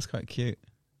 Oh, that's quite cute.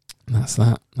 That's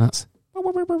that. That's...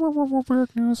 Because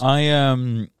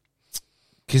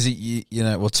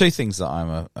well, two things that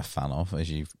I'm a fan of, as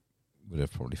you would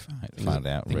have probably found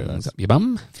out. Things Realised up your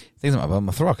bum. things up my bum.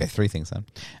 I thought, okay, three things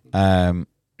then.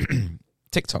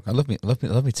 TikTok. I love me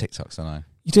TikToks, don't I?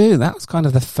 You do. That was kind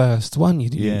of the first one you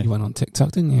did. Yeah. You went on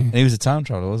TikTok, didn't you? And he was a time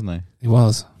traveller, wasn't he? He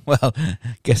was. Well,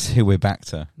 guess who we're back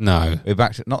to? No. We're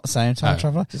back to not the same time Oh,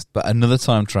 traveller, but another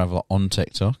time traveller on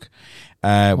TikTok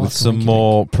with What's the some winky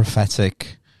more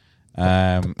prophetic,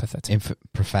 Pathetic.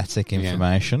 prophetic Yeah.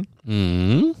 information.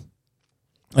 Mm.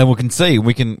 And we can see,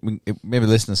 maybe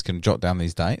listeners can jot down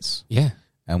these dates, Yeah.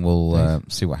 and we'll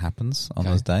see what happens on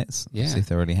Okay. those dates. Yeah. See if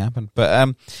they really happen.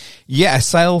 But yeah, a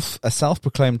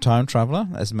self-proclaimed time traveller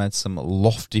has made some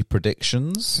lofty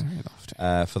predictions Very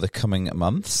lofty. for the coming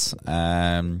months.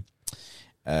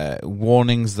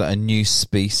 Warnings that a new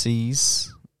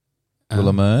species will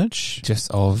emerge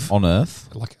Just of on Earth.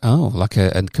 like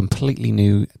a completely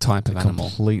new type of animal.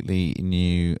 Completely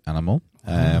new animal.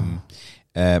 But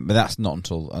that's not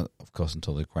until, of course,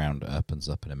 until the ground opens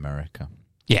up in America.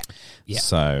 Yeah. Yeah.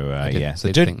 So, I did- yeah.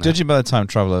 So, did think that. judging by the time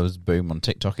traveller's boom on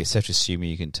TikTok, it's safe to assume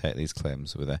you can take these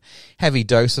claims with a heavy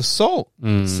dose of salt,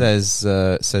 says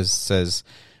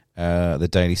the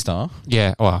Daily Star.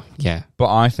 Yeah. Well, yeah.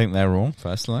 But I think they're wrong,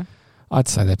 personally. I'd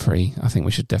say they're pretty. I think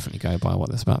we should definitely go by what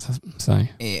they're about to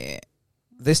say. Yeah.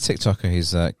 This TikToker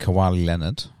is Kawali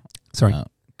Leonard. Sorry.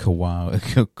 Kawahi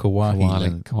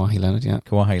Leonard. Kawahi Leonard, yeah.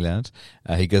 Kawahi Leonard.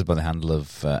 He goes by the handle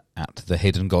of at the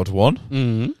Hidden God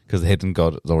 1, because the Hidden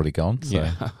God is already gone. So.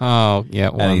 Yeah. Oh, yeah.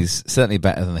 And he's certainly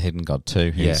better than the Hidden God 2.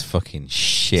 He's Yeah. fucking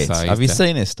shit. So Have you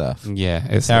seen his stuff? Yeah.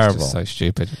 It's Terrible. just so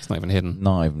stupid. It's not even hidden.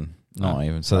 Not even.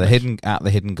 So Rubbish. the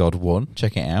Hidden God 1,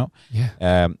 check it out.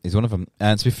 Yeah. He's one of them.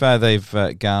 And to be fair, they've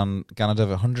garnered over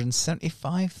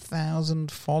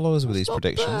 175,000 followers with these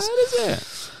predictions. Bad, is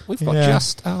it? We've got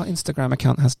our Instagram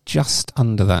account has just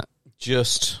under that.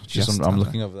 Just I'm under.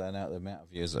 looking over there now. The amount of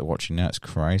viewers that are watching now, it's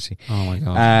crazy. Oh my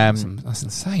god, that's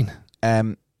insane.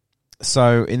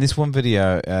 So in this one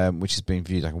video, which has been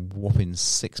viewed like a whopping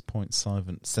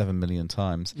 6.7 million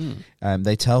times,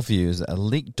 they tell viewers that a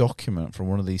leaked document from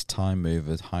one of these time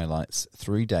movers highlights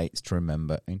 3 dates to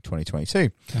remember in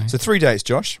 2022. Okay. So 3 dates,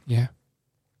 Josh. Yeah.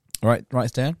 Write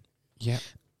it down. Yeah.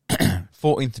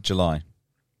 14th of July.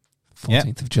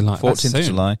 14th of July. 14th of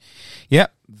July.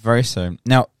 Yep, very soon.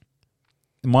 Now,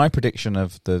 my prediction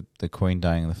of the Queen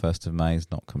dying on the 1st of May has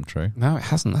not come true. No, it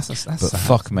hasn't. That's But sad.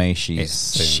 fuck me, It's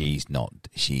soon. she's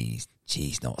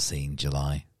not seen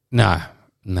July. No,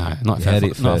 not You heard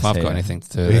it if I've first got here. anything to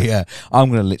do with it. Yeah, I'm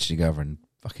going to literally go over and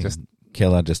fucking Just-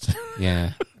 kill her. Just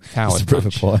Yeah. just Coward to prove a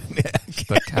punch. point.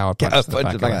 The coward punch to the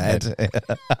back of the head.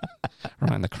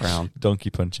 Right in the crown.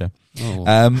 Donkey puncher. Oh.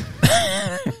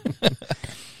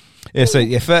 Yeah, so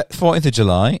 14th of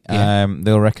July, Yeah.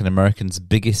 they'll reckon Americans'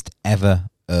 biggest ever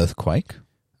earthquake.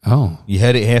 Oh. You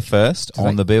heard it here first Do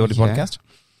on they- the Beardy yeah. podcast,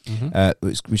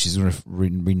 Mm-hmm. which is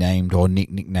renamed or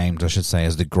nicknamed, I should say,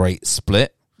 as the Great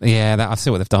Split. Yeah, I see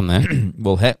what they've done there.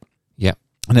 Will hit. Yep.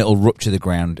 And it'll rupture the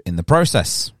ground in the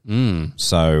process.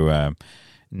 So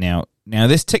now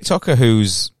this TikToker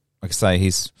who's, like I say,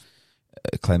 he's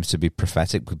claims to be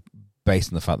prophetic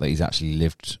based on the fact that he's actually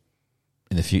lived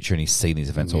in the future and he's seen these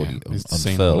events already He's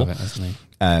seen all unfurl. of it, hasn't he?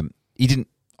 He didn't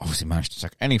obviously manage to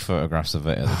take any photographs of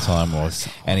it at the time, or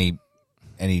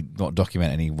any not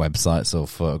document any websites or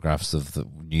photographs of the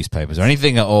newspapers or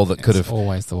anything at all that could It's have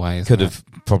always the way. could have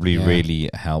probably Yeah. really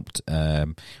helped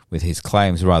with his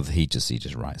claims. Rather, he just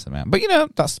writes them out. But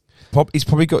he's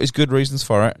probably got his good reasons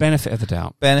for it. benefit of the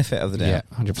doubt. Benefit of the doubt.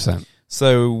 Yeah, 100%.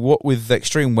 So, what with the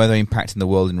extreme weather impacting the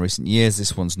world in recent years,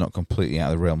 this one's not completely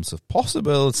out of the realms of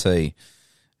possibility,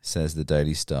 says the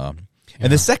Daily Star. Yeah.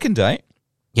 And the second date,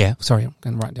 Yeah, sorry, I'm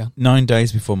going to write it down. 9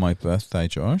 days before my birthday,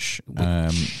 Josh, the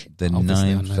obviously I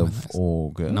 9th know of when that is.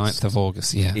 August 9th of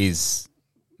August, yeah. is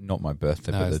not my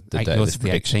birthday, No, but the it's date of yours this is the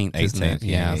prediction. 18th, isn't it?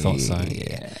 Yeah, I thought so.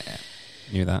 Yeah.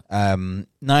 Knew that.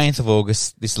 9th of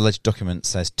August, this alleged document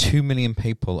says 2 million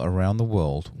people around the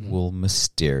world will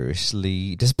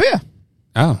mysteriously disappear.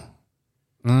 Oh.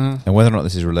 And whether or not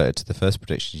this is related to the first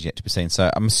prediction is yet to be seen.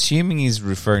 So I'm assuming he's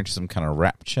referring to some kind of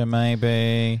rapture,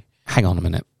 maybe. Hang on a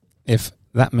minute. If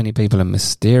that many people are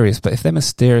mysterious, but if they're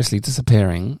mysteriously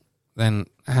disappearing, then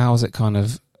how is it kind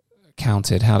of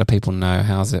counted? How do people know?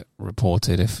 How's it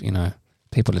reported? If,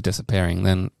 people are disappearing,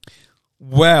 then...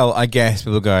 Well, I guess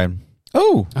people are going,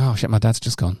 Oh, Oh shit, my dad's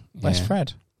just gone. where's Yeah.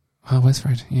 Fred? Oh, where's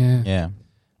Fred? Yeah. Yeah.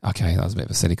 Okay, that was a bit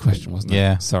of a silly question, wasn't it?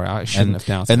 Yeah. Sorry, I shouldn't have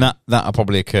doubted. And that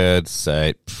probably occurred,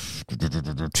 say,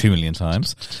 2 million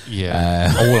times.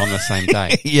 Yeah, all on the same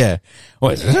day. Yeah.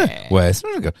 Where's Yeah.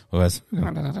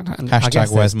 And I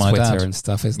guess where's there's my Twitter dad? and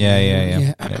stuff, isn't Yeah,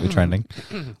 there? yeah. We're trending.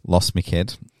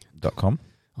 Lostmekid.com.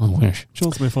 I wish.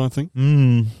 Charles Smith, I think.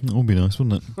 That would be nice,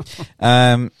 wouldn't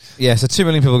it? Yeah, so 2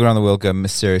 million people around the world go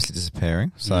mysteriously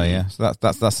disappearing. So yeah, so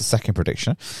that's the second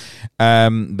prediction.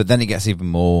 But then it gets even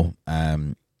more.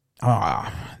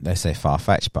 They say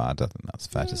far-fetched, but I don't think that's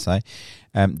fair to say.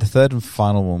 The third and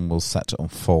final one will set to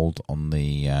unfold on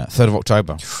the 3rd of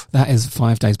October. That is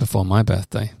 5 days before my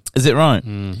birthday. Is it right?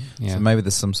 Yeah. So maybe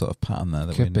there's some sort of pattern there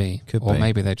that Could be. Or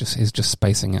maybe he's just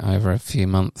spacing it over a few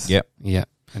months. Yep. Yeah.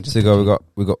 And just So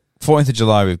we've got 14th of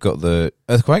July. We've got the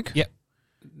earthquake. Yep.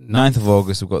 9th of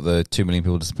August. We've got the 2 million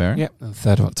people disappearing. Yep. And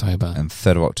 3rd of October. And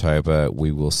 3rd of October,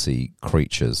 we will see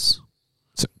creatures.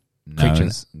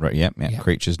 Creatures. Right, yeah.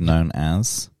 Creatures known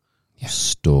as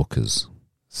stalkers.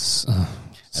 And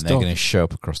they're going to show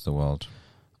up across the world.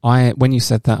 When you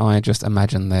said that, I just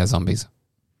imagined they're zombies.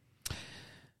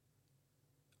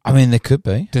 I mean, they could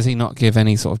be. Does he not give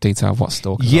any sort of detail of what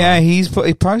stalkers Yeah, are? he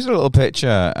posted a little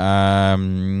picture.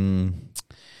 And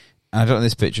I don't know,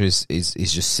 this picture is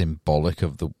just symbolic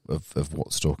of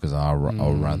what stalkers are,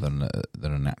 or rather than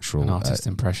an actual An artist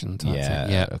impression type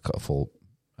thing. Yeah. a full.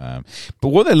 But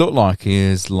what they look like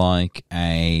is like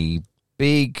a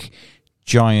big,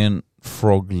 giant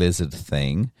frog lizard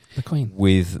thing. The Queen.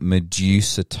 With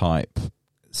Medusa type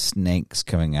snakes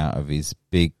coming out of his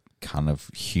big, kind of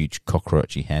huge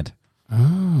cockroachy head.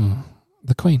 Oh,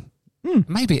 the Queen.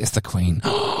 Maybe it's the Queen.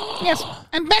 Yes,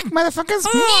 I'm back, motherfuckers.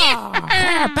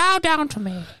 Bow down to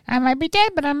me. I might be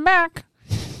dead, but I'm back.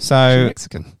 So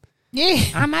Mexican. Yeah.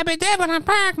 I might be dead, but I'm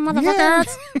back,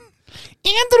 motherfuckers.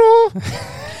 Andrew.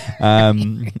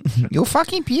 You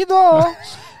fucking pedo.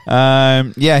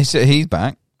 yeah, he's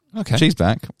back. Okay. She's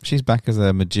back. She's back as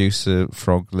a Medusa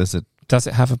frog lizard. Does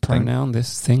it have a pronoun,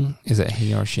 this thing? Is it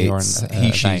he or she It's or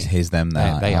he, she, they? his, them,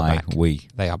 that, They are I, back. we.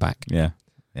 They are back. Yeah,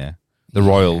 yeah. The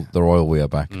royal we are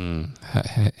back.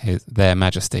 Their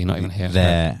Majesty, not even here.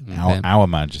 Our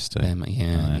Majesty.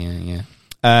 Yeah.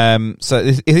 So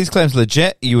if these claims are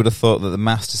legit, you would have thought that the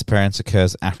mass disappearance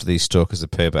occurs after these stalkers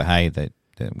appear, but hey,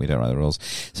 we don't write the rules.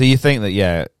 So you think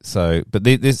that, so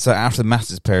after the mass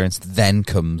disappearance, then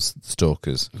comes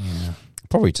stalkers. Yeah.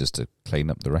 Probably just to clean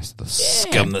up the rest of the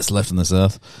scum that's left on this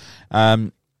earth.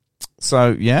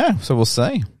 So we'll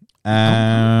see.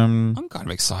 I'm kind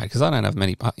of excited because I don't have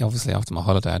many. Obviously, after my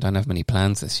holiday, I don't have many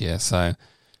plans this year. So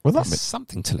there's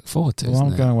something to look forward to. Well, I'm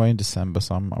isn't going it? away in December,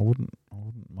 so I wouldn't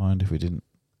mind if we didn't.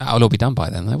 It'll all be done by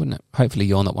then, though, wouldn't it? Hopefully,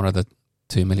 you're not one of the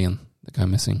 2 million that go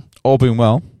missing. All being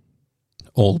well.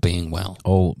 All being well.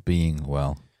 All being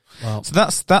well. Well, So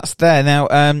that's there now.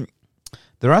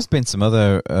 There has been some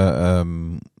other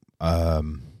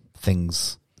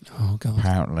things oh god.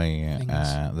 apparently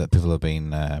that people have been.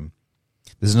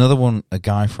 There's another one, a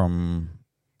guy from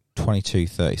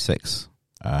 2236,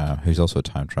 who's also a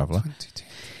time traveller,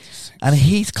 and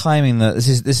he's claiming that this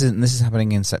is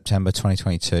happening in September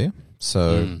 2022.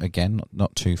 So again,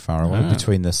 not too far away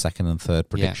between the second and third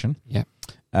prediction. Yeah.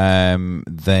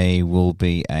 They will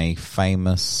be a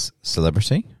famous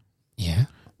celebrity. Yeah.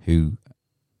 Who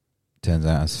turns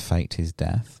out has faked his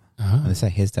death. And they say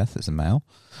his death is a male.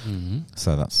 Mm-hmm.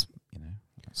 So that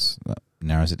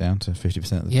narrows it down to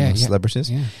 50% of the celebrities.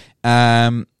 Yeah.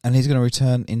 And he's going to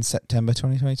return in September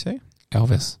 2022.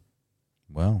 Elvis.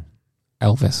 Well.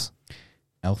 Elvis.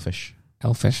 Elfish.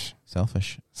 Selfish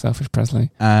Presley.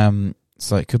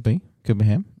 So it could be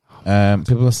him.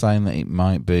 People are saying that it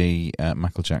might be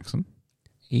Michael Jackson.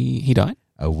 He died?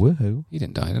 Oh, woohoo. He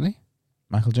didn't die, did he?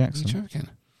 Michael Are Jackson. you joking?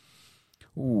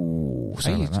 Ooh,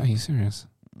 sorry about Are that. you serious?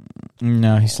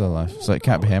 No, he's still alive. So it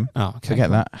can't be him. Oh, okay. Forget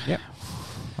that. Yep.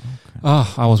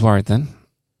 Oh, I was worried then.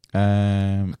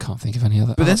 I I can't think of any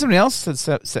other. But then somebody else said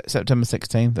September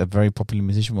 16th, a very popular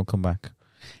musician will come back.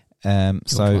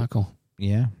 So, Michael.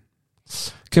 yeah.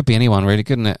 Could be anyone, really,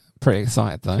 couldn't it? Pretty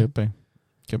excited, though. Could be.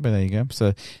 There you go.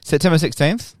 So, September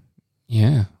 16th,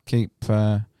 Yeah. keep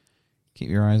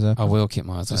your eyes up. I will keep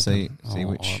my eyes To open. see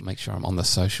which- I'll make sure I'm on the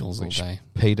socials all day.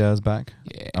 Peter's back.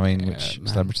 Yeah. I mean, which man.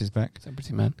 celebrity's back?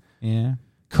 Celebrity man. Yeah.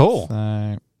 Cool.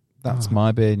 So, that's Oh.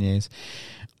 my bad news.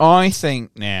 I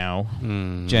think now,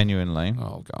 Hmm. genuinely,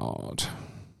 Oh, God.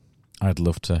 I'd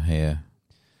love to hear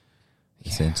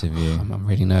this interview. I'm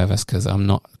really nervous because I'm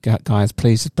not... Guys,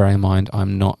 please just bear in mind,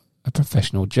 I'm not a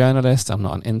professional journalist. I'm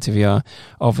not an interviewer.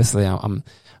 Obviously,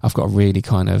 I've got a really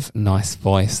kind of nice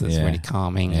voice that's really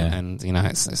calming, and you know,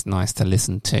 it's nice to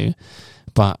listen to.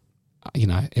 But you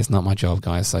know, it's not my job,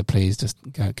 guys. So please just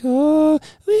go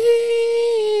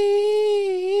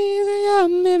easy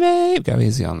on me, babe. Go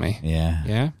easy on me. Yeah.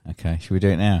 Yeah. Okay. Should we do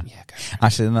it now? Yeah. Go.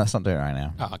 Actually, let's not do it right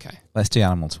now. Oh, okay. Let's do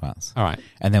animal twats. All right.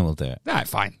 And then we'll do it. All right.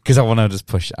 Fine. Because I want to just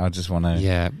push. I just want to.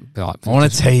 Yeah. I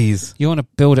want to tease. You want to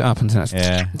build it up until it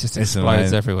just It's explodes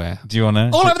amazing. everywhere. Do you want to?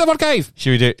 All over the pod cave.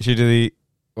 Should we do the?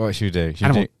 What should we do?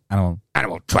 Should we do animal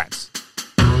twats.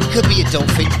 It could be a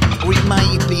dolphin, or it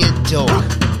may be a dog.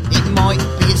 It might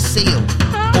be a seal,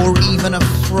 or even a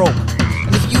frog.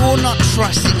 And if you're not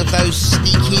trusting of those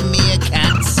sneaky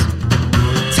meerkats,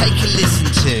 take a listen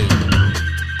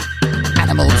to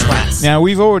Animal Twats. Now,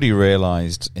 we've already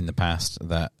realised in the past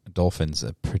that dolphins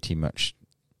are pretty much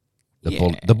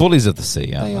the bullies of the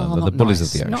sea, aren't They they? are The not bullies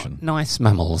nice, of the ocean. Not nice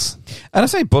mammals. And I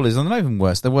say bullies, and they're not even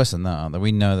worse. They're worse than that, aren't they?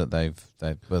 We know that they're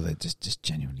just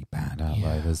genuinely bad, aren't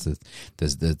they?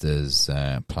 There's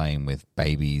playing with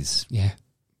babies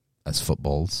as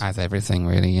footballs. As everything,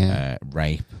 really,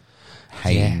 rape,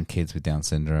 hating kids with Down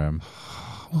syndrome.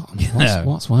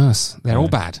 What's worse? They're all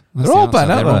bad. That's They're the all answer.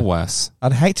 bad, aren't They're they? all worse.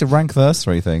 I'd hate to rank those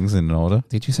three things in order.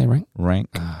 Did you say rank? Rank.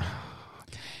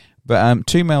 But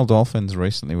two male dolphins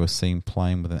recently were seen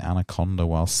playing with an anaconda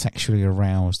while sexually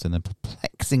aroused in a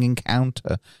perplexing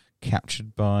encounter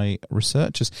captured by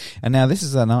researchers. And now this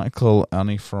is an article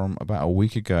only from about a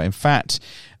week ago. In fact,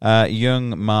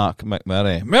 young Mark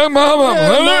McMurray.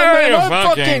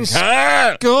 fucking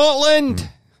Scotland.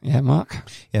 Yeah, Mark.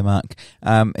 Yeah, Mark.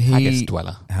 Haggis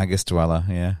dweller. Haggis dweller,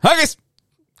 yeah. Haggis!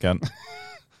 Gun.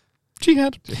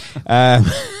 Jihad.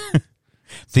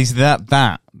 These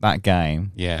that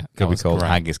game Yeah. could be called great.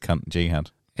 Haggis Cunt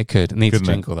Jihad. It could. It needs Couldn't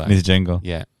a jingle, though. Needs a jingle.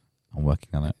 Yeah. I'm working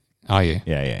on it. Are you?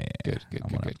 Yeah. Good.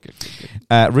 I'm on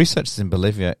it. Researchers in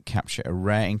Bolivia capture a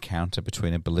rare encounter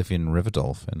between a Bolivian river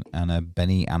dolphin and a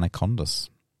Benny anacondas.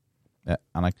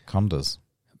 Anacondas.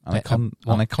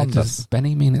 Anacondas. Does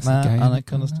Benny mean it's a gay?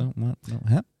 Anacondas don't want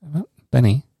no.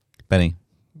 Benny.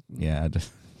 Yeah, I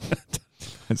just.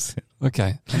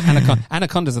 Okay.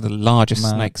 Anacondas are the largest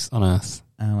snakes on Earth.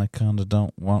 Anaconda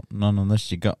don't want none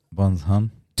unless you got ones, hun.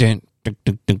 Dun, dun,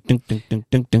 dun, dun, dun, dun, dun,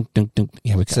 dun, dun, dun, dun.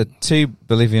 Yeah, we So two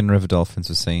Bolivian river dolphins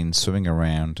were seen swimming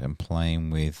around and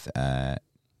playing with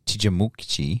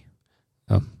Tijamuchi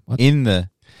what? in the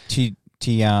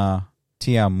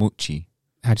Tiamuchi.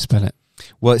 How'd you spell it?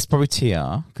 Well, it's probably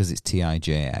TR because it's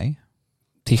TIJA.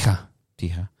 Tija.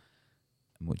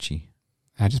 Muchi.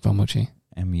 How'd you spell Muchi?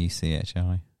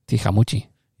 MUCHI. Tija Muchi.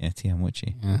 Yeah,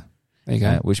 Tiamuchi. Yeah. There you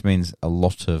go. Which means a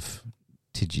lot of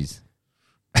tidges.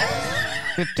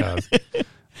 It does.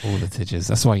 All the tidges.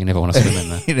 That's why you never want to swim in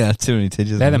there. You know, too many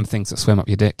tidges. They're them things that swim up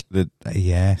your dick.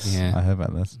 Yes. Yeah. I heard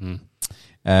about this.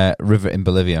 Mm. River in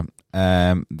Bolivia.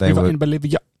 They were in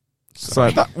Bolivia.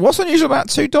 So what's unusual about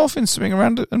two dolphins swimming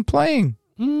around and playing?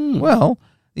 Well,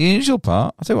 the unusual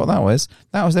part, I'll tell you what that was.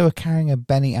 That was they were carrying a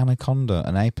Benny anaconda,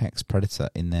 an apex predator,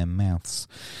 in their mouths.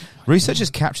 Researchers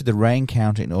captured the rare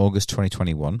encounter in August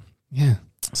 2021. Yeah.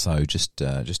 So just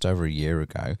over a year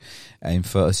ago, in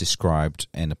photos described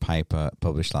in a paper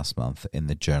published last month in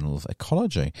the Journal of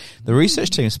Ecology. The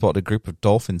research team spotted a group of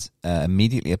dolphins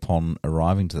immediately upon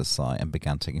arriving to the site and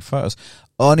began taking photos.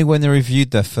 Only when they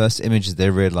reviewed their first images, they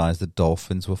realised the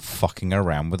dolphins were fucking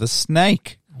around with a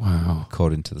snake. Wow.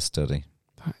 According to the study.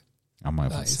 I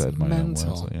might have said my own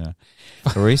mental. words. Yeah.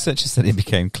 The researchers said it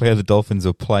became clear the dolphins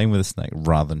were playing with a snake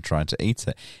rather than trying to eat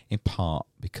it, in part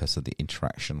because of the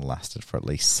interaction lasted for at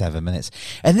least 7 minutes.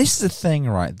 And this is the thing,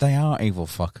 right? They are evil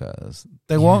fuckers.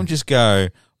 They won't just go,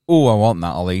 oh, I want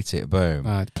that, I'll eat it, boom.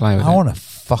 Play with I it. want to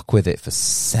fuck with it for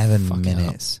 7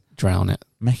 minutes. Drown it.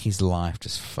 Make his life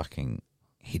just fucking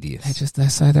hideous. They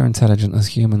say they're intelligent as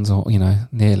humans, or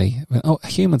nearly.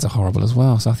 Humans are horrible as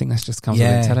well. So I think that's just comes with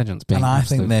intelligence. Being and I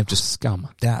think they've just scum.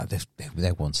 They're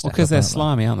one step. Because they're up,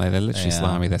 slimy, aren't they? They're literally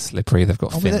slimy. They're slippery. They've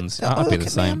got fins. I'd be the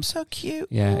same. I'm so cute.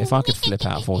 Yeah, if I could flip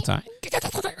out 4 times, I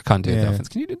can't do dolphins.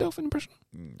 Can you do dolphin impression?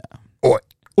 No.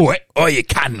 Oh, you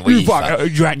can. You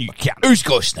can. Who's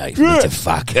got snake? Me to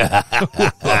fuck.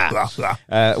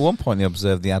 At one point, they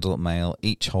observed the adult male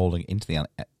each holding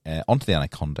onto the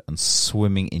anaconda and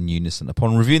swimming in unison.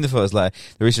 Upon reviewing the photos later,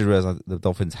 the researchers realised the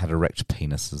dolphins had erect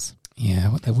penises. Yeah,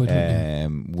 what they would.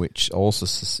 Which also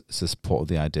supported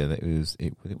the idea that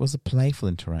it was a playful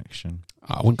interaction.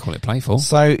 I wouldn't call it playful.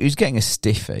 So he was getting a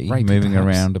stiffy, Rapey, moving perhaps.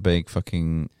 around a big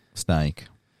fucking snake.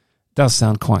 Does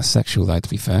sound quite sexual, though, to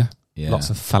be fair. Yeah. Lots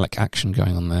of phallic action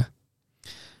going on there.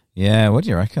 Yeah, what do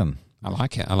you reckon? I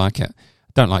like it.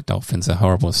 Don't like dolphins. They're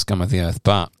horrible scum of the earth.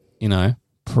 But you know,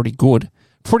 pretty good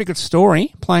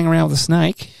story, playing around with a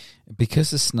snake.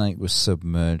 Because the snake was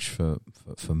submerged for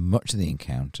much of the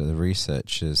encounter, the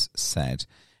researchers said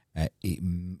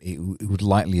it would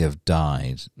likely have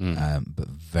died, but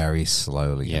very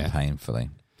slowly and painfully.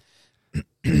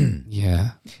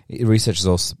 Yeah. Researchers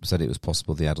also said it was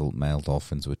possible the adult male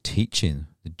dolphins were teaching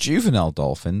the juvenile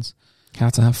dolphins how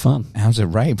to have fun, how to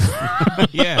rape, how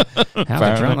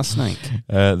to drown a snake.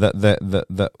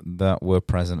 That were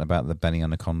present about the Benny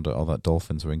anaconda, or that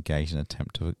dolphins were engaged in an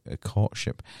attempt to a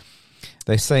courtship.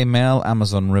 They say male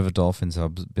Amazon River dolphins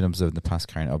have been observed in the past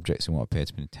carrying objects in what appear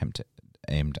to be an attempt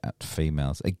aimed at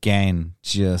females. Again,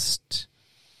 just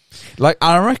like,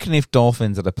 I reckon if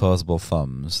dolphins had opposable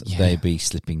thumbs, they'd be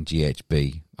slipping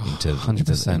GHB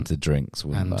into drinks,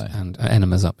 wouldn't they? And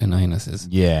enemas up in anuses.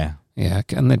 Yeah. Yeah,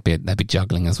 and they'd be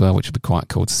juggling as well, which would be quite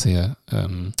cool to see a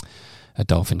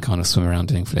dolphin kind of swim around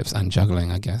doing flips and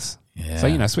juggling, I guess. Yeah. So,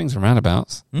 you know, swings and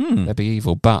roundabouts, they'd be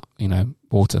evil, but, you know,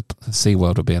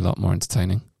 SeaWorld would be a lot more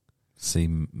entertaining.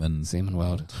 Seaman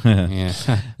World. Yeah.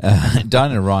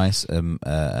 Dinah Rice.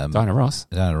 Dinah Ross.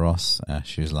 Dinah Ross.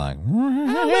 She was like,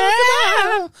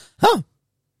 oh,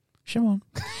 Shimon.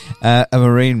 A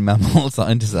marine mammal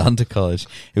scientist at Hunter College,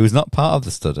 who was not part of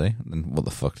the study, and what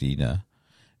the fuck do you know,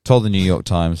 told the New York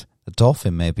Times the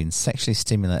dolphin may have been sexually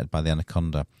stimulated by the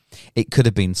anaconda. It could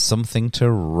have been something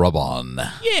to rub on.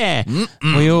 Yeah.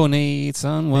 We all need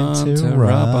someone to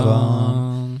rub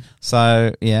on.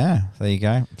 So, yeah, there you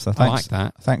go. So thanks, I like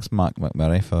that. Thanks, Mark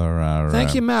McMurray, for our...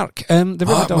 Thank you, Mark. The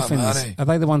river dolphins, are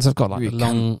they the ones that've got like the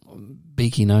long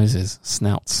beaky noses,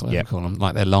 snouts, whatever you call them?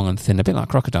 Like they're long and thin, a bit like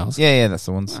crocodiles. Yeah, that's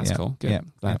the ones. That's cool. Good.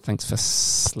 Yeah. Thanks for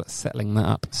settling that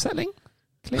up. Settling?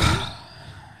 Clearly.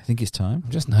 I think it's time.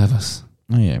 I'm just nervous.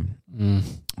 Oh, yeah.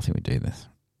 I think we do this.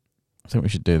 I think we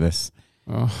should do this.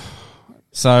 Oh.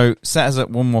 So, set us up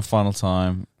one more final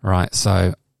time. Right,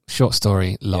 so, short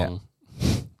story, long.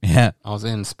 Yeah. I was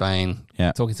in Spain,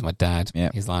 talking to my dad.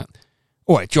 Yeah. He's like,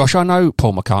 all right, Josh, I know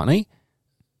Paul McCartney.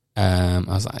 I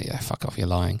was like, yeah, fuck off, you're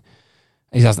lying.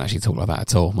 He doesn't actually talk like that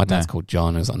at all. My dad's called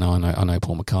John. I was like, no, I know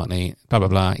Paul McCartney, blah, blah,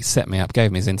 blah. He set me up,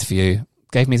 gave me his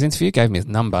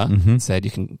number, said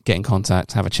you can get in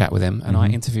contact, have a chat with him, and I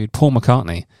interviewed Paul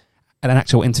McCartney at an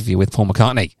actual interview with Paul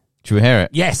McCartney. Should we hear it?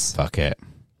 Yes. Fuck it.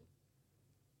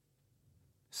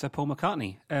 So, Paul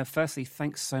McCartney, firstly,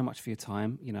 thanks so much for your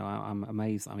time. You know, I'm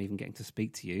amazed I'm even getting to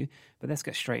speak to you. But let's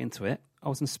get straight into it. I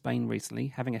was in Spain recently,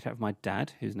 having a chat with my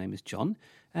dad, whose name is John,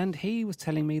 and he was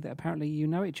telling me that apparently you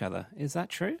know each other. Is that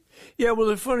true? Yeah, well,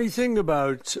 the funny thing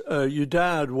about your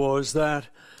dad was that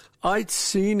I'd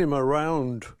seen him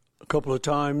around a couple of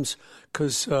times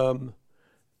because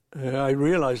I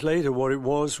realised later what it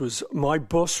was my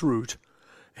bus route.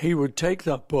 He would take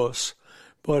that bus,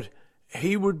 but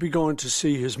he would be going to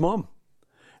see his mum,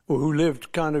 who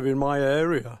lived kind of in my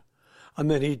area, and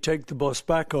then he'd take the bus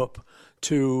back up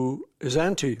to his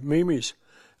auntie, Mimi's.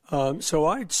 So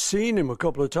I'd seen him a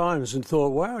couple of times and thought,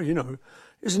 wow, you know,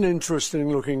 he's an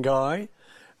interesting-looking guy,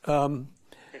 you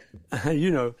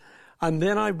know. And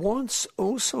then I once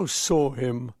also saw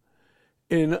him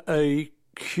in a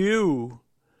queue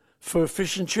for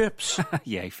fish and chips.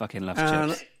 Yeah, he fucking loves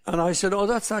chips. And I said, oh,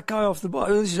 that's that guy off the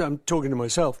bus. I'm talking to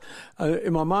myself.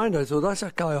 In my mind, I thought, that's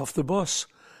that guy off the bus.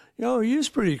 You know, he is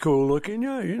pretty cool looking.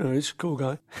 Yeah, you know, he's a cool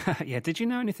guy. Yeah, did you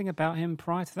know anything about him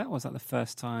prior to that? Was that the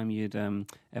first time you'd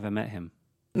ever met him?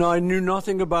 No, I knew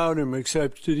nothing about him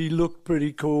except that he looked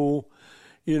pretty cool.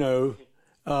 You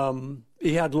know,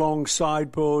 he had long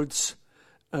sideboards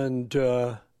and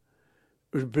a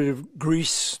bit of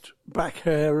greased back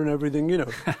hair and everything, you know.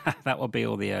 That will be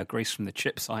all the grease from the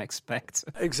chips, I expect.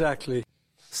 Exactly.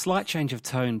 Slight change of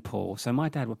tone, Paul. So my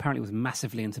dad apparently was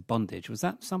massively into bondage. Was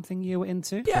that something you were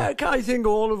into? Yeah, I think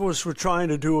all of us were trying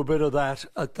to do a bit of that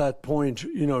at that point,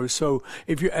 you know. So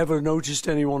if you ever noticed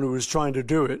anyone who was trying to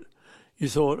do it, you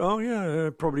thought, oh, yeah,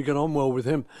 I'd probably get on well with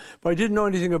him. But I didn't know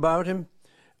anything about him,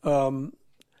 and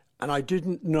I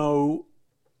didn't know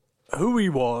who he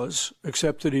was,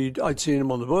 except that I'd seen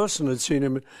him on the bus and I'd seen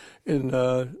him in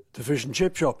the fish and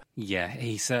chip shop. Yeah,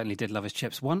 he certainly did love his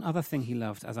chips. One other thing he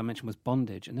loved, as I mentioned, was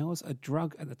bondage. And there was a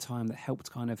drug at the time that helped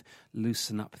kind of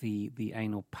loosen up the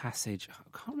anal passage. I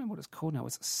can't remember what it's called now.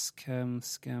 It's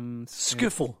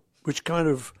Skiffle, which kind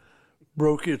of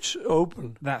broke it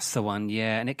open. That's the one,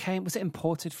 yeah. And was it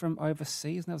imported from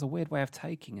overseas? And there was a weird way of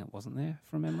taking it, wasn't there,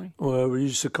 from memory? Well, it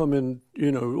used to come in, you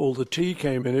know, all the tea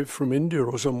came in it from India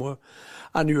or somewhere.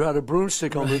 And you had a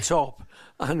broomstick on the top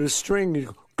and a string.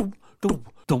 You go, Dum,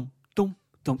 dum, dum,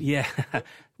 dum. Yeah.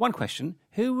 One question,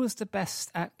 who was the best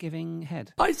at giving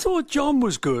head? I thought John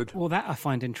was good. Well, that I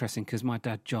find interesting because my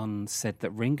dad John said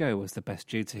that Ringo was the best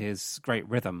due to his great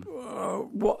rhythm.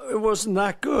 It wasn't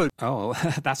that good. Oh,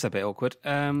 that's a bit awkward.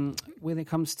 When it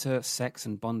comes to sex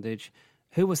and bondage,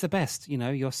 who was the best? You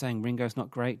know, you're saying Ringo's not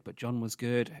great, but John was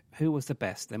good. Who was the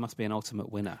best? There must be an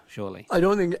ultimate winner, surely. I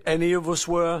don't think any of us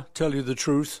were, tell you the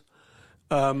truth.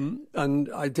 And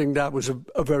I think that was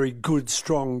a very good,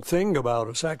 strong thing about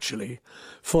us, actually,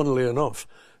 funnily enough.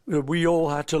 We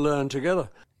all had to learn together.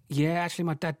 Yeah, actually,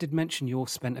 my dad did mention you all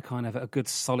spent a good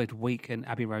solid week in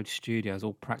Abbey Road Studios,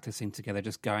 all practicing together,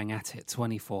 just going at it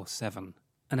 24/7.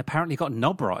 And apparently got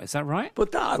knob right, is that right?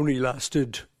 But that only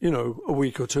lasted, a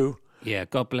week or two. Yeah,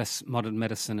 God bless modern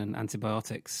medicine and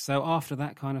antibiotics. So after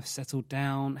that kind of settled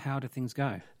down, how did things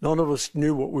go? None of us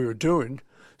knew what we were doing,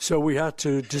 so we had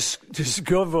to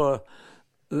discover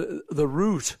the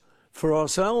route for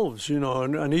ourselves,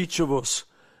 and each of us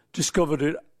discovered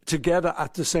it together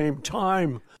at the same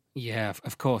time. Yeah,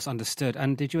 of course, understood.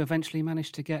 And did you eventually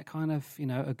manage to get kind of,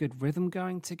 a good rhythm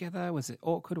going together? Was it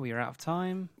awkward? Were you out of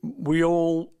time? We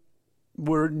all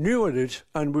were new at it,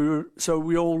 and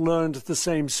we all learned at the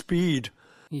same speed.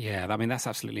 Yeah, I mean, that's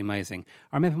absolutely amazing.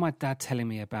 I remember my dad telling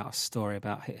me about a story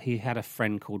about he had a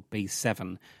friend called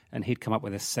B7, and he'd come up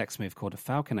with a sex move called a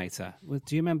falconator.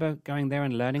 Do you remember going there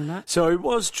and learning that? So it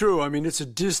was true. I mean, it's a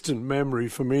distant memory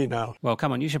for me now. Well,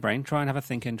 come on, use your brain. Try and have a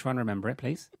think and try and remember it,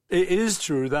 please. It is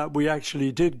true that we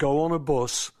actually did go on a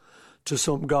bus to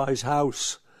some guy's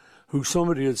house who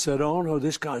somebody had said, oh, no,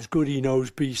 this guy's good, he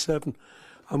knows B7.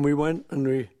 And we went and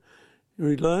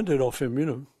we learned it off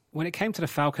him, When it came to the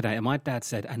falconator, my dad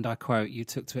said, and I quote, you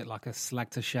took to it like a slag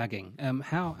to shagging.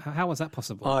 How was that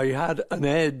possible? I had an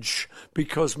edge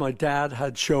because my dad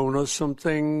had shown us some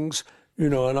things,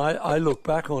 and I look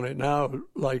back on it now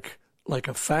like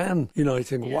a fan. I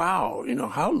think, wow,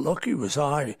 how lucky was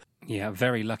I? Yeah,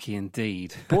 very lucky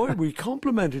indeed. Boy, we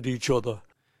complimented each other.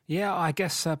 Yeah, I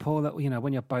guess, Paul, that,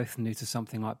 when you're both new to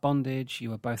something like bondage, you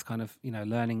were both kind of,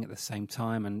 learning at the same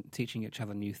time and teaching each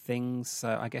other new things.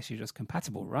 So I guess you're just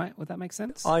compatible, right? Would that make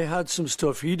sense? I had some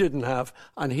stuff he didn't have,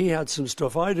 and he had some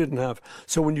stuff I didn't have.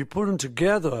 So when you put them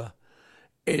together,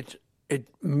 it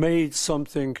made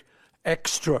something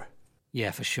extra.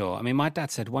 Yeah, for sure. I mean, my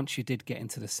dad said once you did get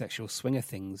into the sexual swing of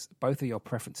things, both of your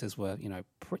preferences were,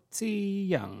 pretty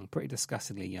young, pretty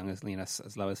disgustingly young, as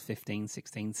low as 15,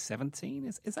 16,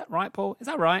 17. Is that right, Paul? Is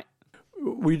that right?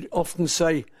 We'd often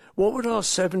say, what would our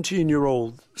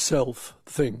 17-year-old self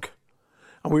think?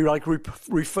 And we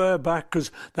refer back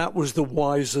because that was the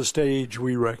wisest age,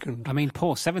 we reckoned. I mean,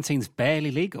 Paul, 17's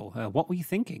barely legal. What were you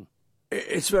thinking?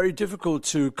 It's very difficult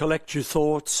to collect your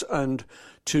thoughts and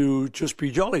to just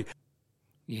be jolly.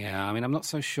 Yeah, I mean, I'm not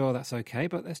so sure that's okay,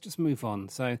 but let's just move on.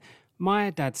 So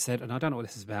my dad said, and I don't know what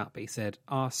this is about, but he said,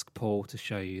 ask Paul to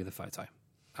show you the photo. I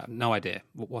have no idea.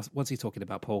 What's he talking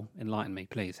about, Paul? Enlighten me,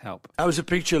 please, help. That was a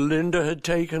picture Linda had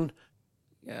taken.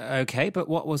 Okay, but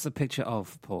what was the picture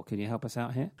of, Paul? Can you help us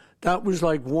out here? That was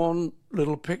like one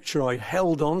little picture I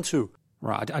held onto.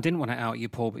 Right, I didn't want to out you,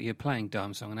 Paul, but you're playing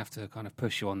dumb, so I'm going to have to kind of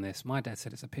push you on this. My dad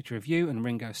said it's a picture of you and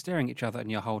Ringo staring at each other and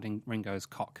you're holding Ringo's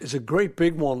cock. It's a great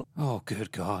big one. Oh,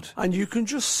 good God. And you can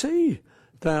just see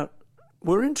that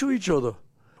we're into each other.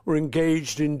 We're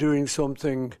engaged in doing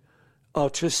something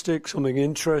artistic, something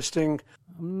interesting.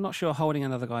 I'm not sure holding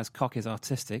another guy's cock is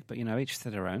artistic, but, each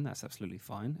to their own. That's absolutely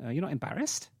fine. You're not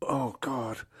embarrassed? Oh,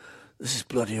 God. This is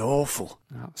bloody awful.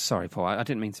 Oh, sorry, Paul. I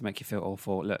didn't mean to make you feel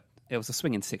awful. Look. It was a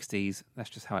swinging 60s. That's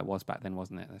just how it was back then,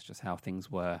 wasn't it? That's just how things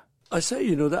were. I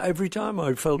say, that every time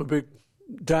I felt a bit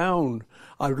down,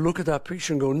 I would look at that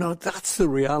picture and go, no, that's the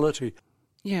reality.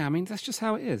 Yeah, I mean, that's just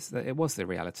how it is. It was the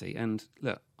reality. And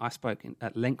look, I spoke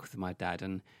at length with my dad,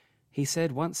 and he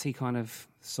said once he kind of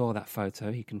saw that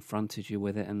photo, he confronted you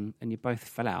with it, and you both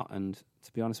fell out. And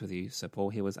to be honest with you, Sir Paul,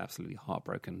 he was absolutely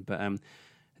heartbroken. But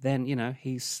then,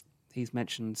 he's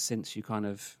mentioned since you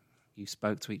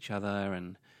spoke to each other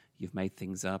and you've made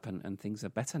things up and things are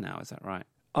better now. Is that right?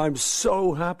 I'm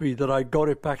so happy that I got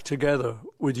it back together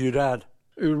with your dad.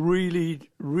 It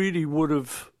really, really would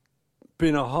have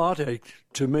been a heartache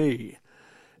to me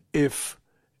if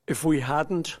we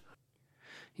hadn't.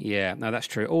 Yeah, no, that's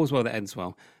true. All's well that ends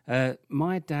well.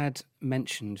 My dad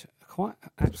mentioned quite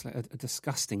absolutely a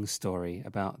disgusting story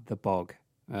about the bog.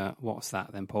 What's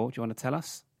that then, Paul? Do you want to tell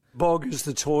us? Bog is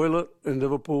the toilet in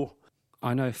Liverpool.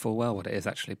 I know full well what it is,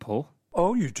 actually, Paul.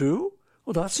 Oh, you do?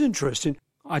 Well, that's interesting.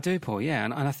 I do, Paul, yeah.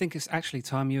 And I think it's actually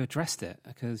time you addressed it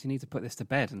because you need to put this to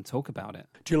bed and talk about it.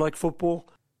 Do you like football?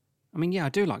 I mean, yeah, I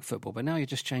do like football, but now you're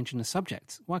just changing the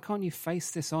subject. Why can't you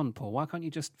face this on, Paul? Why can't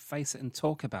you just face it and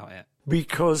talk about it?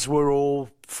 Because we're all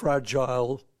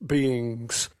fragile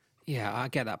beings. Yeah, I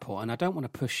get that, Paul, and I don't want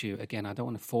to push you. Again, I don't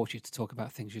want to force you to talk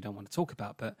about things you don't want to talk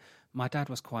about, but my dad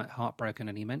was quite heartbroken,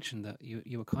 and he mentioned that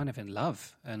you were kind of in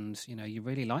love and, you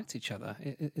really liked each other.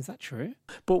 Is that true?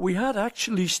 But we had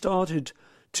actually started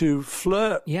to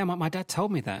flirt. Yeah, my dad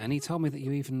told me that, and he told me that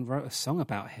you even wrote a song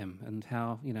about him and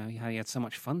how, how you had so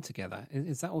much fun together.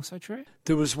 Is that also true?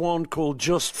 There was one called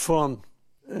Just Fun.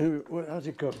 How's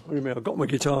it go? Wait a minute, I've got my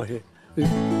guitar here.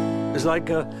 It's like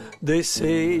they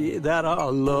say that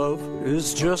our love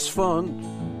is just fun.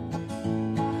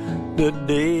 The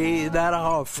day that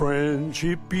our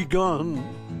friendship begun.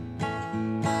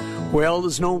 Well,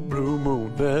 there's no blue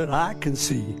moon that I can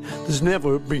see. There's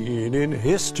never been in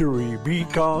history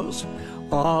because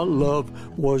our love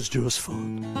was just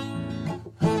fun.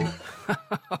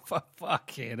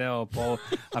 Fucking hell, Paul.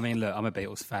 I mean, look, I'm a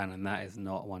Beatles fan, and that is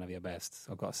not one of your best.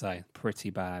 I've got to say, pretty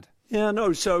bad. Yeah,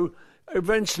 no, so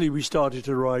eventually we started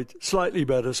to write slightly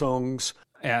better songs.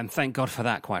 Yeah, and thank God for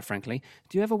that, quite frankly.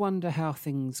 Do you ever wonder how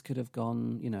things could have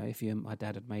gone, if my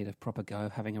dad had made a proper go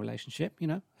of having a relationship?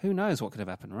 Who knows what could have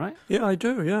happened, right? Yeah, I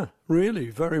do, yeah,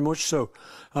 really, very much so.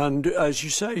 And as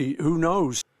you say, who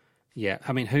knows? Yeah,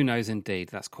 I mean, who knows indeed.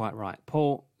 That's quite right.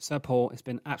 Paul, it's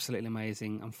been absolutely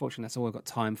amazing. Unfortunately, that's all we've got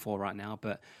time for right now,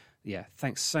 but yeah,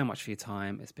 thanks so much for your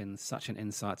time. It's been such an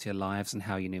insight to your lives and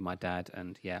how you knew my dad.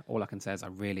 And yeah, all I can say is I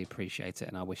really appreciate it,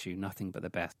 and I wish you nothing but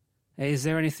the best. Is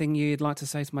there anything you'd like to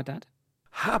say to my dad?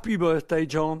 Happy birthday,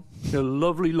 John. You're a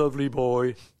lovely, lovely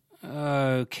boy.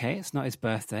 Okay, it's not his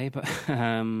birthday, but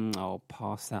I'll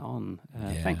pass that on.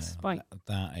 Thanks, bye.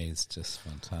 That is just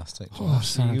fantastic. Oh,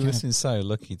 you must be so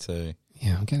lucky to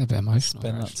I'm getting a bit emotional.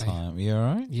 spend that time. You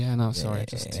all right? Yeah, no, sorry.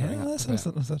 Just tearing up a bit.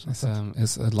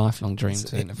 It's a lifelong dream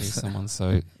to interview someone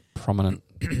so prominent.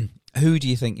 Who do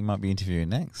you think you might be interviewing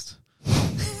next?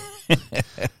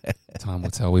 Time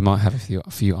will tell. We might have a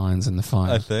few irons in the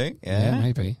fire. I think. Yeah,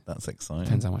 maybe. That's exciting.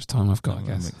 Depends how much time I've got, I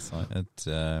guess. I'm excited.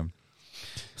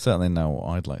 Certainly know what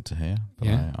I'd like to hear. But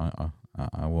Yeah.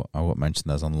 I won't mention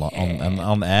those on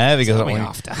air because I don't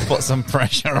want to put some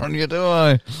pressure on you, do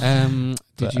I?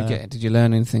 Did you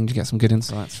learn anything? Did you get some good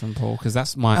insights from Paul? Because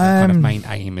that's my kind of main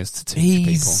aim is to teach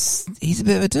people. He's a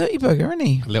bit of a dirty bugger, isn't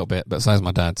he? A little bit, but so is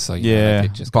my dad. So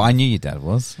but I knew your dad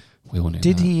was. We all knew.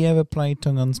 Did that. he ever play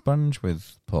tongue on sponge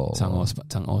with Paul? Tongue or sponge?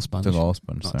 Tongue or sponge.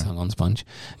 Not tongue on sponge.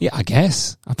 Yeah, I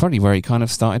guess. I probably where he kind of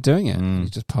started doing it. He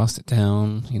just passed it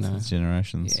down.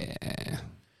 Generations. Yeah,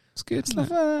 it's good. Stuff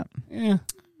like that. Yeah.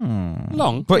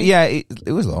 Long, but yeah,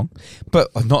 it was long, but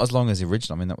not as long as the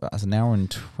original. I mean, that's an hour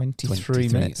and 23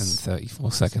 minutes and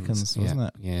 34 seconds, wasn't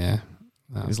it? Yeah,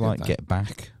 it was like Get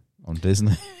Back on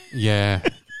Disney. Yeah,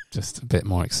 just a bit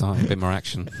more exciting, a bit more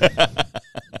action.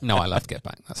 No, I loved Get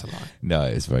Back. That's a lie. No,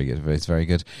 it's very good. It's very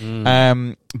good.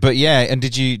 But yeah, and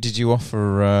did you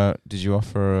offer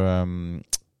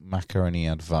Macca any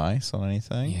advice on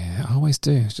anything? Yeah, I always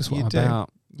do. It's just what I'm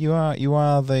about. You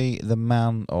are the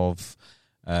man of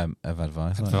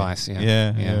advice. Advice,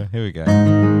 yeah. Here we go.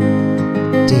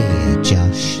 Dear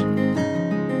Josh,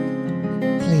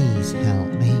 please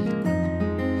help me.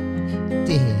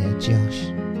 Dear Josh,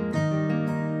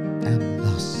 I'm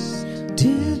lost.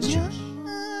 Dear Josh.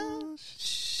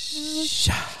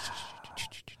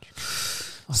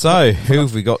 So, who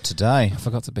have we got today? I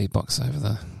forgot to beatbox over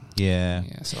there. Yeah.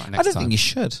 Sorry, I don't think you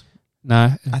should.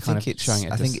 No, I think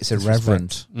it's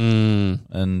irreverent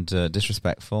and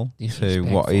disrespectful to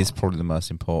what is probably the most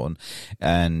important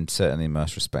and certainly the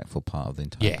most respectful part of the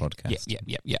entire podcast. Yeah.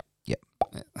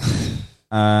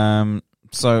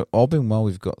 So, all being well,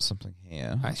 we've got something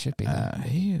here. That should be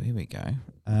here we go.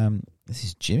 This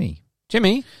is Jimmy.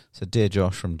 So, dear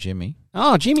Josh from Jimmy.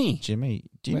 Oh, Jimmy. Jimmy.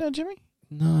 Do you know Jimmy?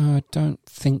 No, I don't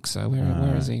think so.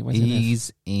 Where is he?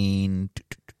 He's in...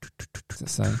 Does it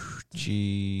say?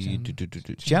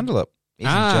 Jandelup. He's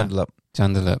in Jandelup.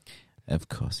 Jandelup. Of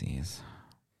course he is.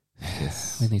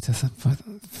 Yes. We need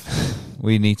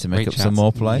to make up some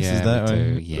more places, don't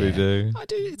we? Yeah. We do. I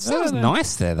do. It sounds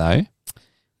nice there, though.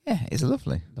 Yeah, it's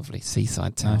lovely. Lovely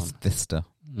seaside town. Nice vista.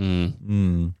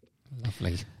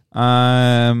 Lovely.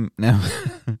 Now,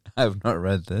 I have not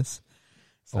read this.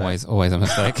 So. Always a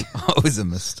mistake. Always a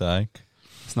mistake.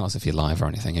 It's not as if you're live or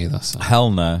anything either. So.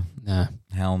 Hell no. Nah.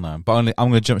 Hell no. But I'm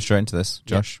going to jump straight into this,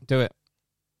 Josh. Yeah, do it.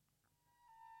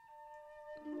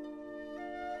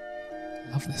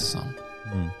 Love this song.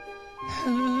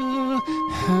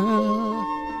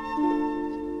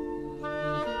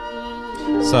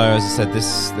 So, as I said,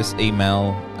 this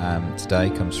email today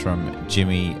comes from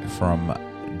Jimmy from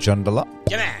Joondalup.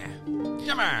 Jimmy.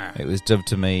 It was dubbed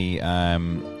to me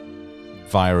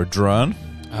via a drone.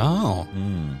 Oh,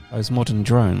 those modern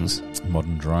drones.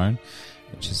 Modern drone,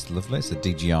 which is lovely. It's a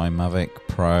DJI Mavic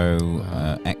Pro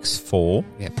X4.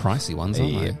 Yeah, pricey ones,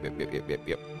 aren't they?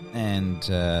 Yep. And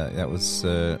that was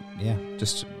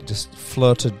just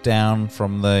floated down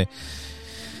from the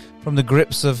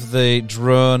grips of the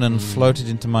drone and floated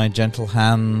into my gentle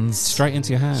hands. Straight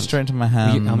into your hand. Straight into my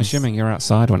hands. I'm assuming you're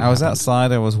outside when I was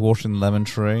outside. I was watering the lemon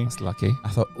tree. That's lucky. I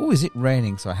thought, oh, is it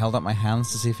raining? So I held up my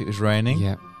hands to see if it was raining.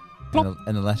 Yeah.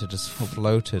 And the letter just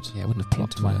floated. Yeah, it wouldn't have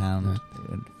plopped into my would it? hand. No.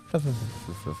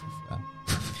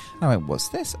 I went, what's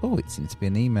this? Oh, it seems to be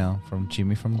an email from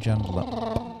Jimmy from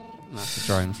Joondalup. That's the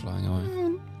drone flying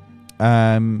away.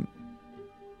 And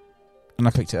I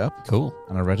picked it up. Cool.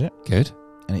 And I read it. Good.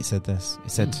 And it said this.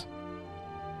 It said,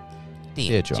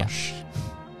 Dear Josh.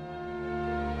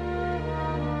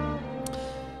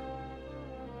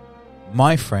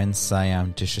 My friends say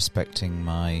I'm disrespecting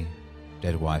my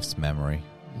dead wife's memory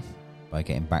by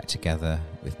getting back together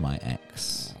with my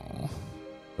ex.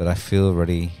 But I feel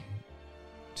ready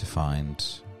to find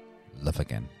love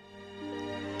again.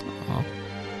 Oh.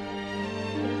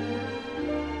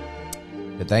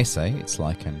 But they say it's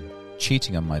like I'm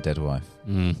cheating on my dead wife.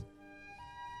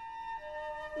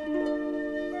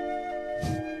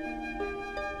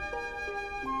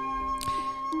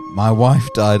 My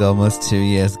wife died almost 2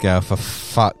 years ago, for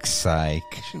fuck's sake.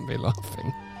 Shouldn't be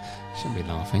laughing.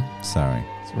 Sorry.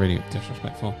 It's really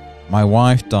disrespectful. My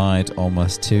wife died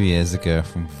almost 2 years ago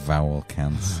from bowel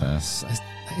cancer.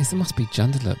 There must be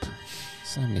Joondalup.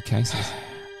 So many cases.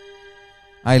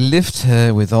 I lived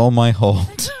her with all my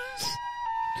heart.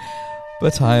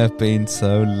 But I have been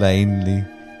so lonely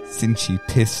since she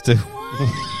pissed away.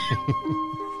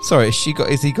 Sorry,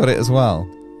 has he got it as well?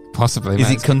 Possibly. Is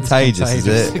it contagious? Is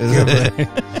it?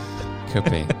 Could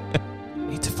be.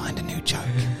 Need to find a new joke.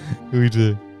 We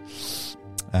do.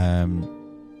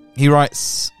 He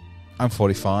writes, I'm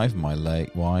 45. My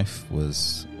late wife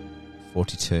was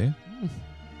 42.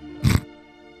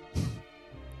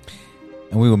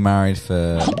 And we were married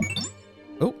for...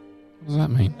 What does that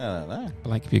mean? I don't know.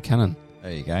 Blake Buchanan.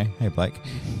 There you go. Hey, Blake.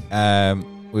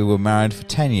 We were married for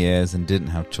 10 years and didn't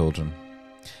have children.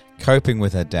 Coping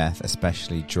with her death,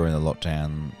 especially during the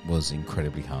lockdown, was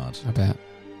incredibly hard. I bet.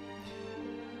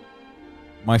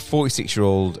 My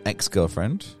 46-year-old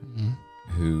ex-girlfriend,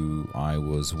 who I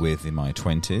was with in my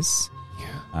 20s,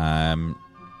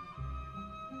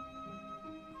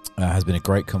 has been a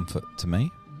great comfort to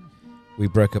me. We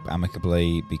broke up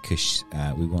amicably because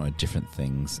we wanted different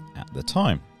things at the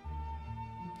time.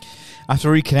 After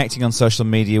reconnecting on social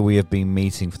media, we have been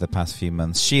meeting for the past few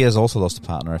months. She has also lost a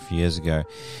partner a few years ago.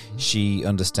 She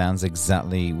understands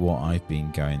exactly what I've been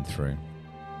going through.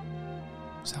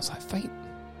 Sounds like fate.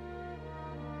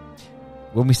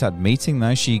 When we started meeting,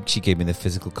 though, she gave me the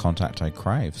physical contact I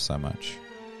crave so much.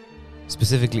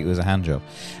 Specifically, it was a hand job.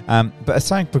 But as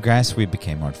time progressed, we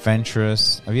became more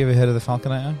adventurous. Have you ever heard of the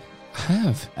Falconator? I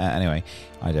have. Anyway,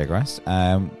 I digress.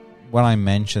 When I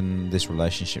mentioned this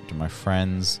relationship to my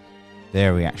friends,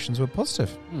 their reactions were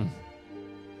positive.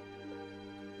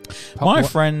 My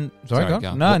friend... Sorry, go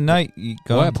on. No, you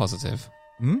go were on. Positive.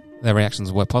 Their reactions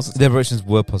were positive. Their reactions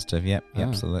were positive, yep,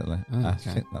 absolutely. I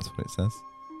think that's what it says.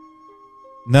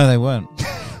 No, they weren't.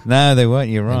 No, they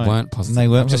weren't, you're right. They weren't positive. They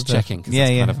weren't I'm just positive. checking, because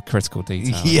it's kind of a critical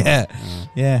detail.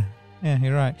 Yeah,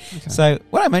 you're right. Okay. So,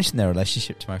 when I mentioned their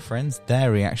relationship to my friends,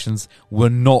 their reactions were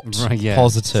not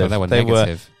positive. So they were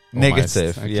negative.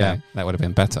 Negative, okay. yeah. That would have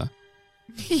been better.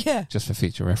 Yeah. Just for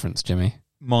future reference, Jimmy.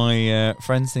 My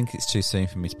friends think it's too soon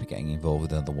for me to be getting involved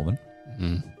with another woman.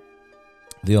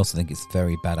 They also think it's a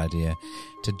very bad idea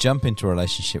to jump into a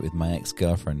relationship with my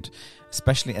ex-girlfriend,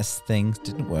 especially as things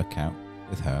didn't work out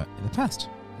with her in the past.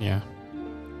 Yeah.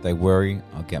 They worry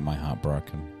I'll get my heart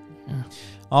broken. Yeah.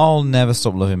 I'll never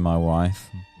stop loving my wife,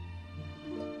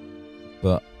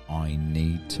 but I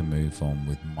need to move on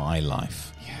with my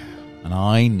life. Yeah. And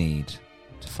I need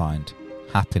to find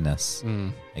happiness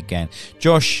again.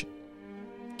 Josh,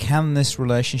 can this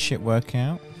relationship work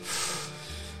out?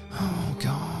 Oh,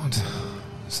 God.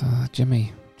 So,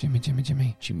 Jimmy.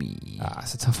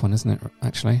 It's a tough one, isn't it,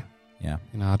 actually? Yeah.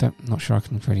 You know, not sure I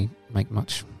can really make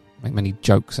many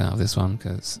jokes out of this one,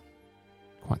 because it's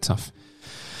quite tough.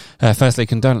 Firstly,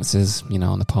 condolences,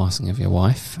 on the passing of your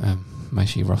wife. May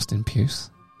she rest in peace.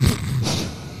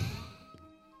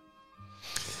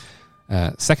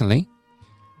 Secondly,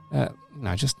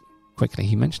 just quickly,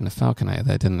 he mentioned the Falconator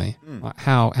there, didn't he? Like,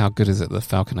 how good is it that the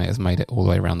Falconator's made it all the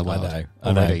way around the world? I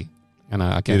already. And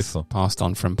I guess Beautiful. Passed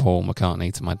on from Paul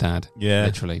McCartney to my dad. Yeah.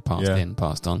 Literally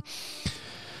passed on.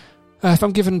 If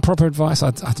I'm given proper advice,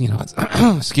 I'd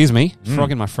excuse me,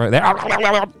 frog in my throat there.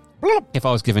 If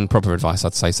I was given proper advice,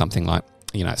 I'd say something like,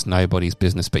 it's nobody's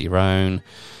business but your own.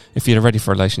 If you're ready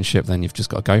for a relationship, then you've just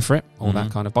got to go for it. All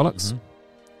that kind of bollocks.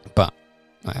 But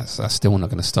that's still not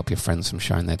going to stop your friends from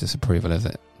showing their disapproval of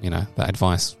it. That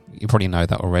advice, you probably know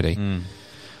that already.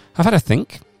 I've had a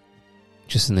think,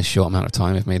 just in this short amount of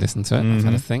time of me listening to it. I've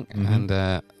had a think, and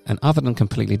other than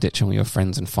completely ditching all your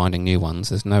friends and finding new ones,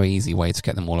 there's no easy way to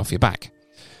get them all off your back.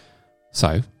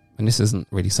 So, and this isn't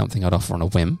really something I'd offer on a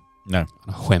whim. No.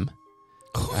 On a whim.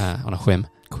 On a whim.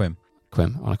 Quim.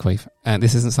 On a queef. And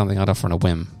this isn't something I'd offer on a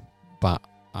whim, but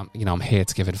I'm here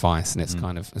to give advice, and it's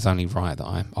only right that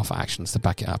I offer actions to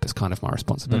back it up. It's kind of my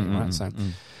responsibility, right? So,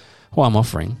 what I'm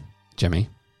offering, Jimmy,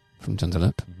 from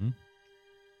Joondalup,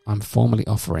 I'm formally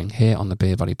offering here on the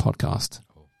Beer Buddy podcast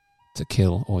to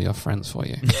kill all your friends for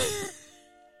you. I'm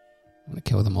going to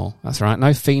kill them all. That's right.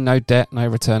 No fee, no debt, no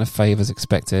return of favours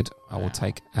expected. I will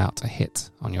take out a hit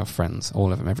on your friends,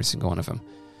 all of them, every single one of them.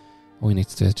 All you need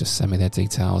to do is just send me their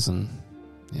details, and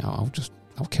I'll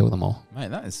kill them all.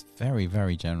 Mate, that is very,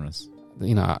 very generous.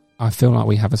 I feel like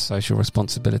we have a social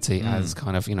responsibility as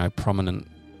kind of prominent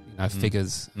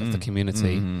figures of the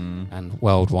community and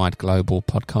worldwide global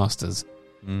podcasters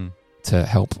to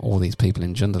help all these people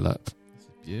in Joondalup.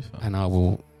 Beautiful. And I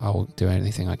will do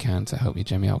anything I can to help you,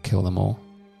 Jimmy. I'll kill them all.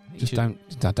 Just don't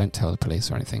tell the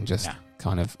police or anything. Just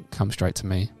kind of come straight to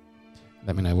me.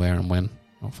 Let me know where and when.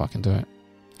 I'll fucking do it.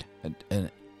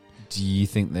 Do you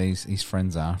think these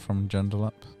friends are from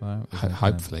Joondalup?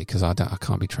 Hopefully, because I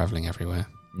can't be travelling everywhere.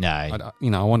 No. I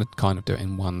want to kind of do it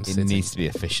in one sitting. It needs to be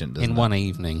efficient, doesn't it? In one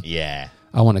evening. Yeah.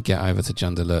 I want to get over to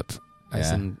Joondalup.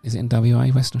 Is it in WA,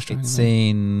 Western Australia? It's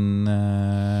in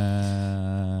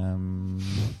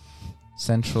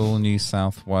central New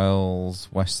South Wales,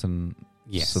 Western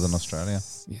Southern Australia.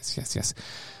 Yes.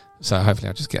 So hopefully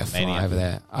I'll just get a flight over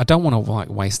there. I don't want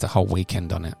to waste a whole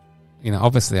weekend on it.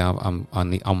 Obviously I'm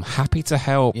happy to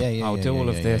help. I'll do all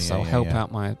of this. I'll help out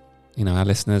my, our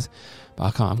listeners, but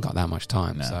I haven't got that much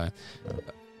time. No. So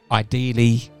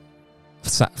ideally,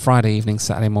 Friday evening,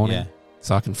 Saturday morning.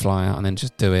 So I can fly out and then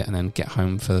just do it and then get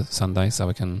home for Sunday so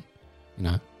we can,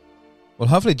 Well,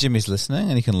 hopefully Jimmy's listening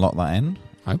and he can lock that in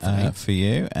for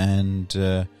you. And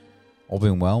all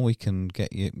being well, we can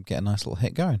get a nice little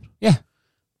hit going. Yeah.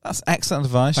 That's excellent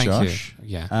advice, Thank Josh.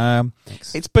 You. Yeah.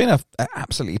 It's been an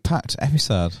absolutely packed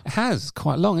episode. It has.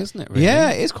 Quite long, isn't it, really? Yeah,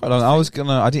 it is quite long.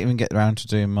 I didn't even get around to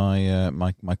doing my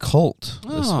my cult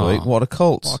this week. What a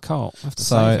cult. What a cult. I have to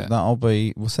save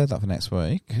it. We'll save that for next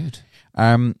week. Good.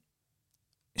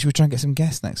 Should we try and get some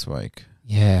guests next week?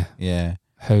 Yeah. Yeah.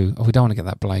 Who? Oh, we don't want to get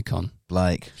that Blake on.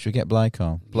 Blake. Should we get Blake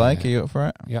on? Blake, are you up for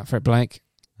it? You up for it, Blake?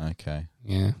 Okay.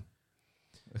 Yeah.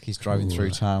 Look, he's driving through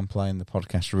town playing the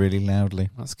podcast really loudly.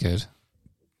 That's good.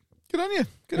 Good on you.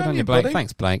 Good on you, Blake. Buddy.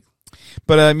 Thanks, Blake.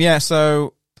 But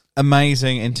so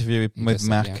amazing interview with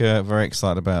Mac. Very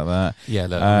excited about that. Yeah,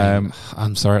 look,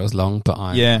 I'm sorry it was long, but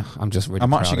I'm just really I'm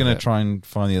proud actually going of to try and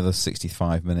find the other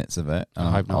 65 minutes of it.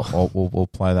 I hope not. We'll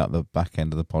play that at the back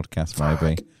end of the podcast,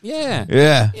 maybe. Yeah.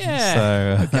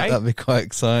 So that'd be quite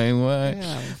exciting.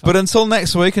 But until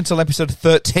next week, until episode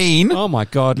 13. Oh my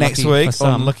God! Next week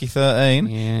on Lucky 13.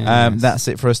 Yes. That's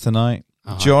it for us tonight.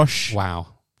 Josh. Wow.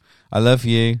 I love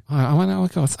you. I went, oh my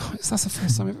God, that's the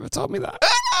first time you've ever told me that.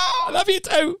 I love you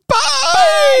too.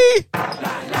 Bye!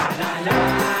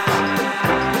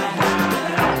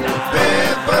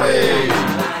 Beer Buddy!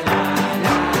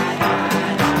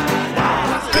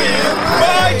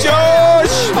 Bye,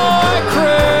 Josh! Bye,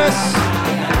 Chris!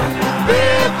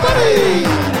 Beer Buddy!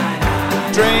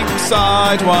 Drink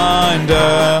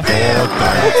Sidewinder.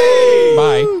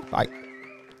 Bye. Bye.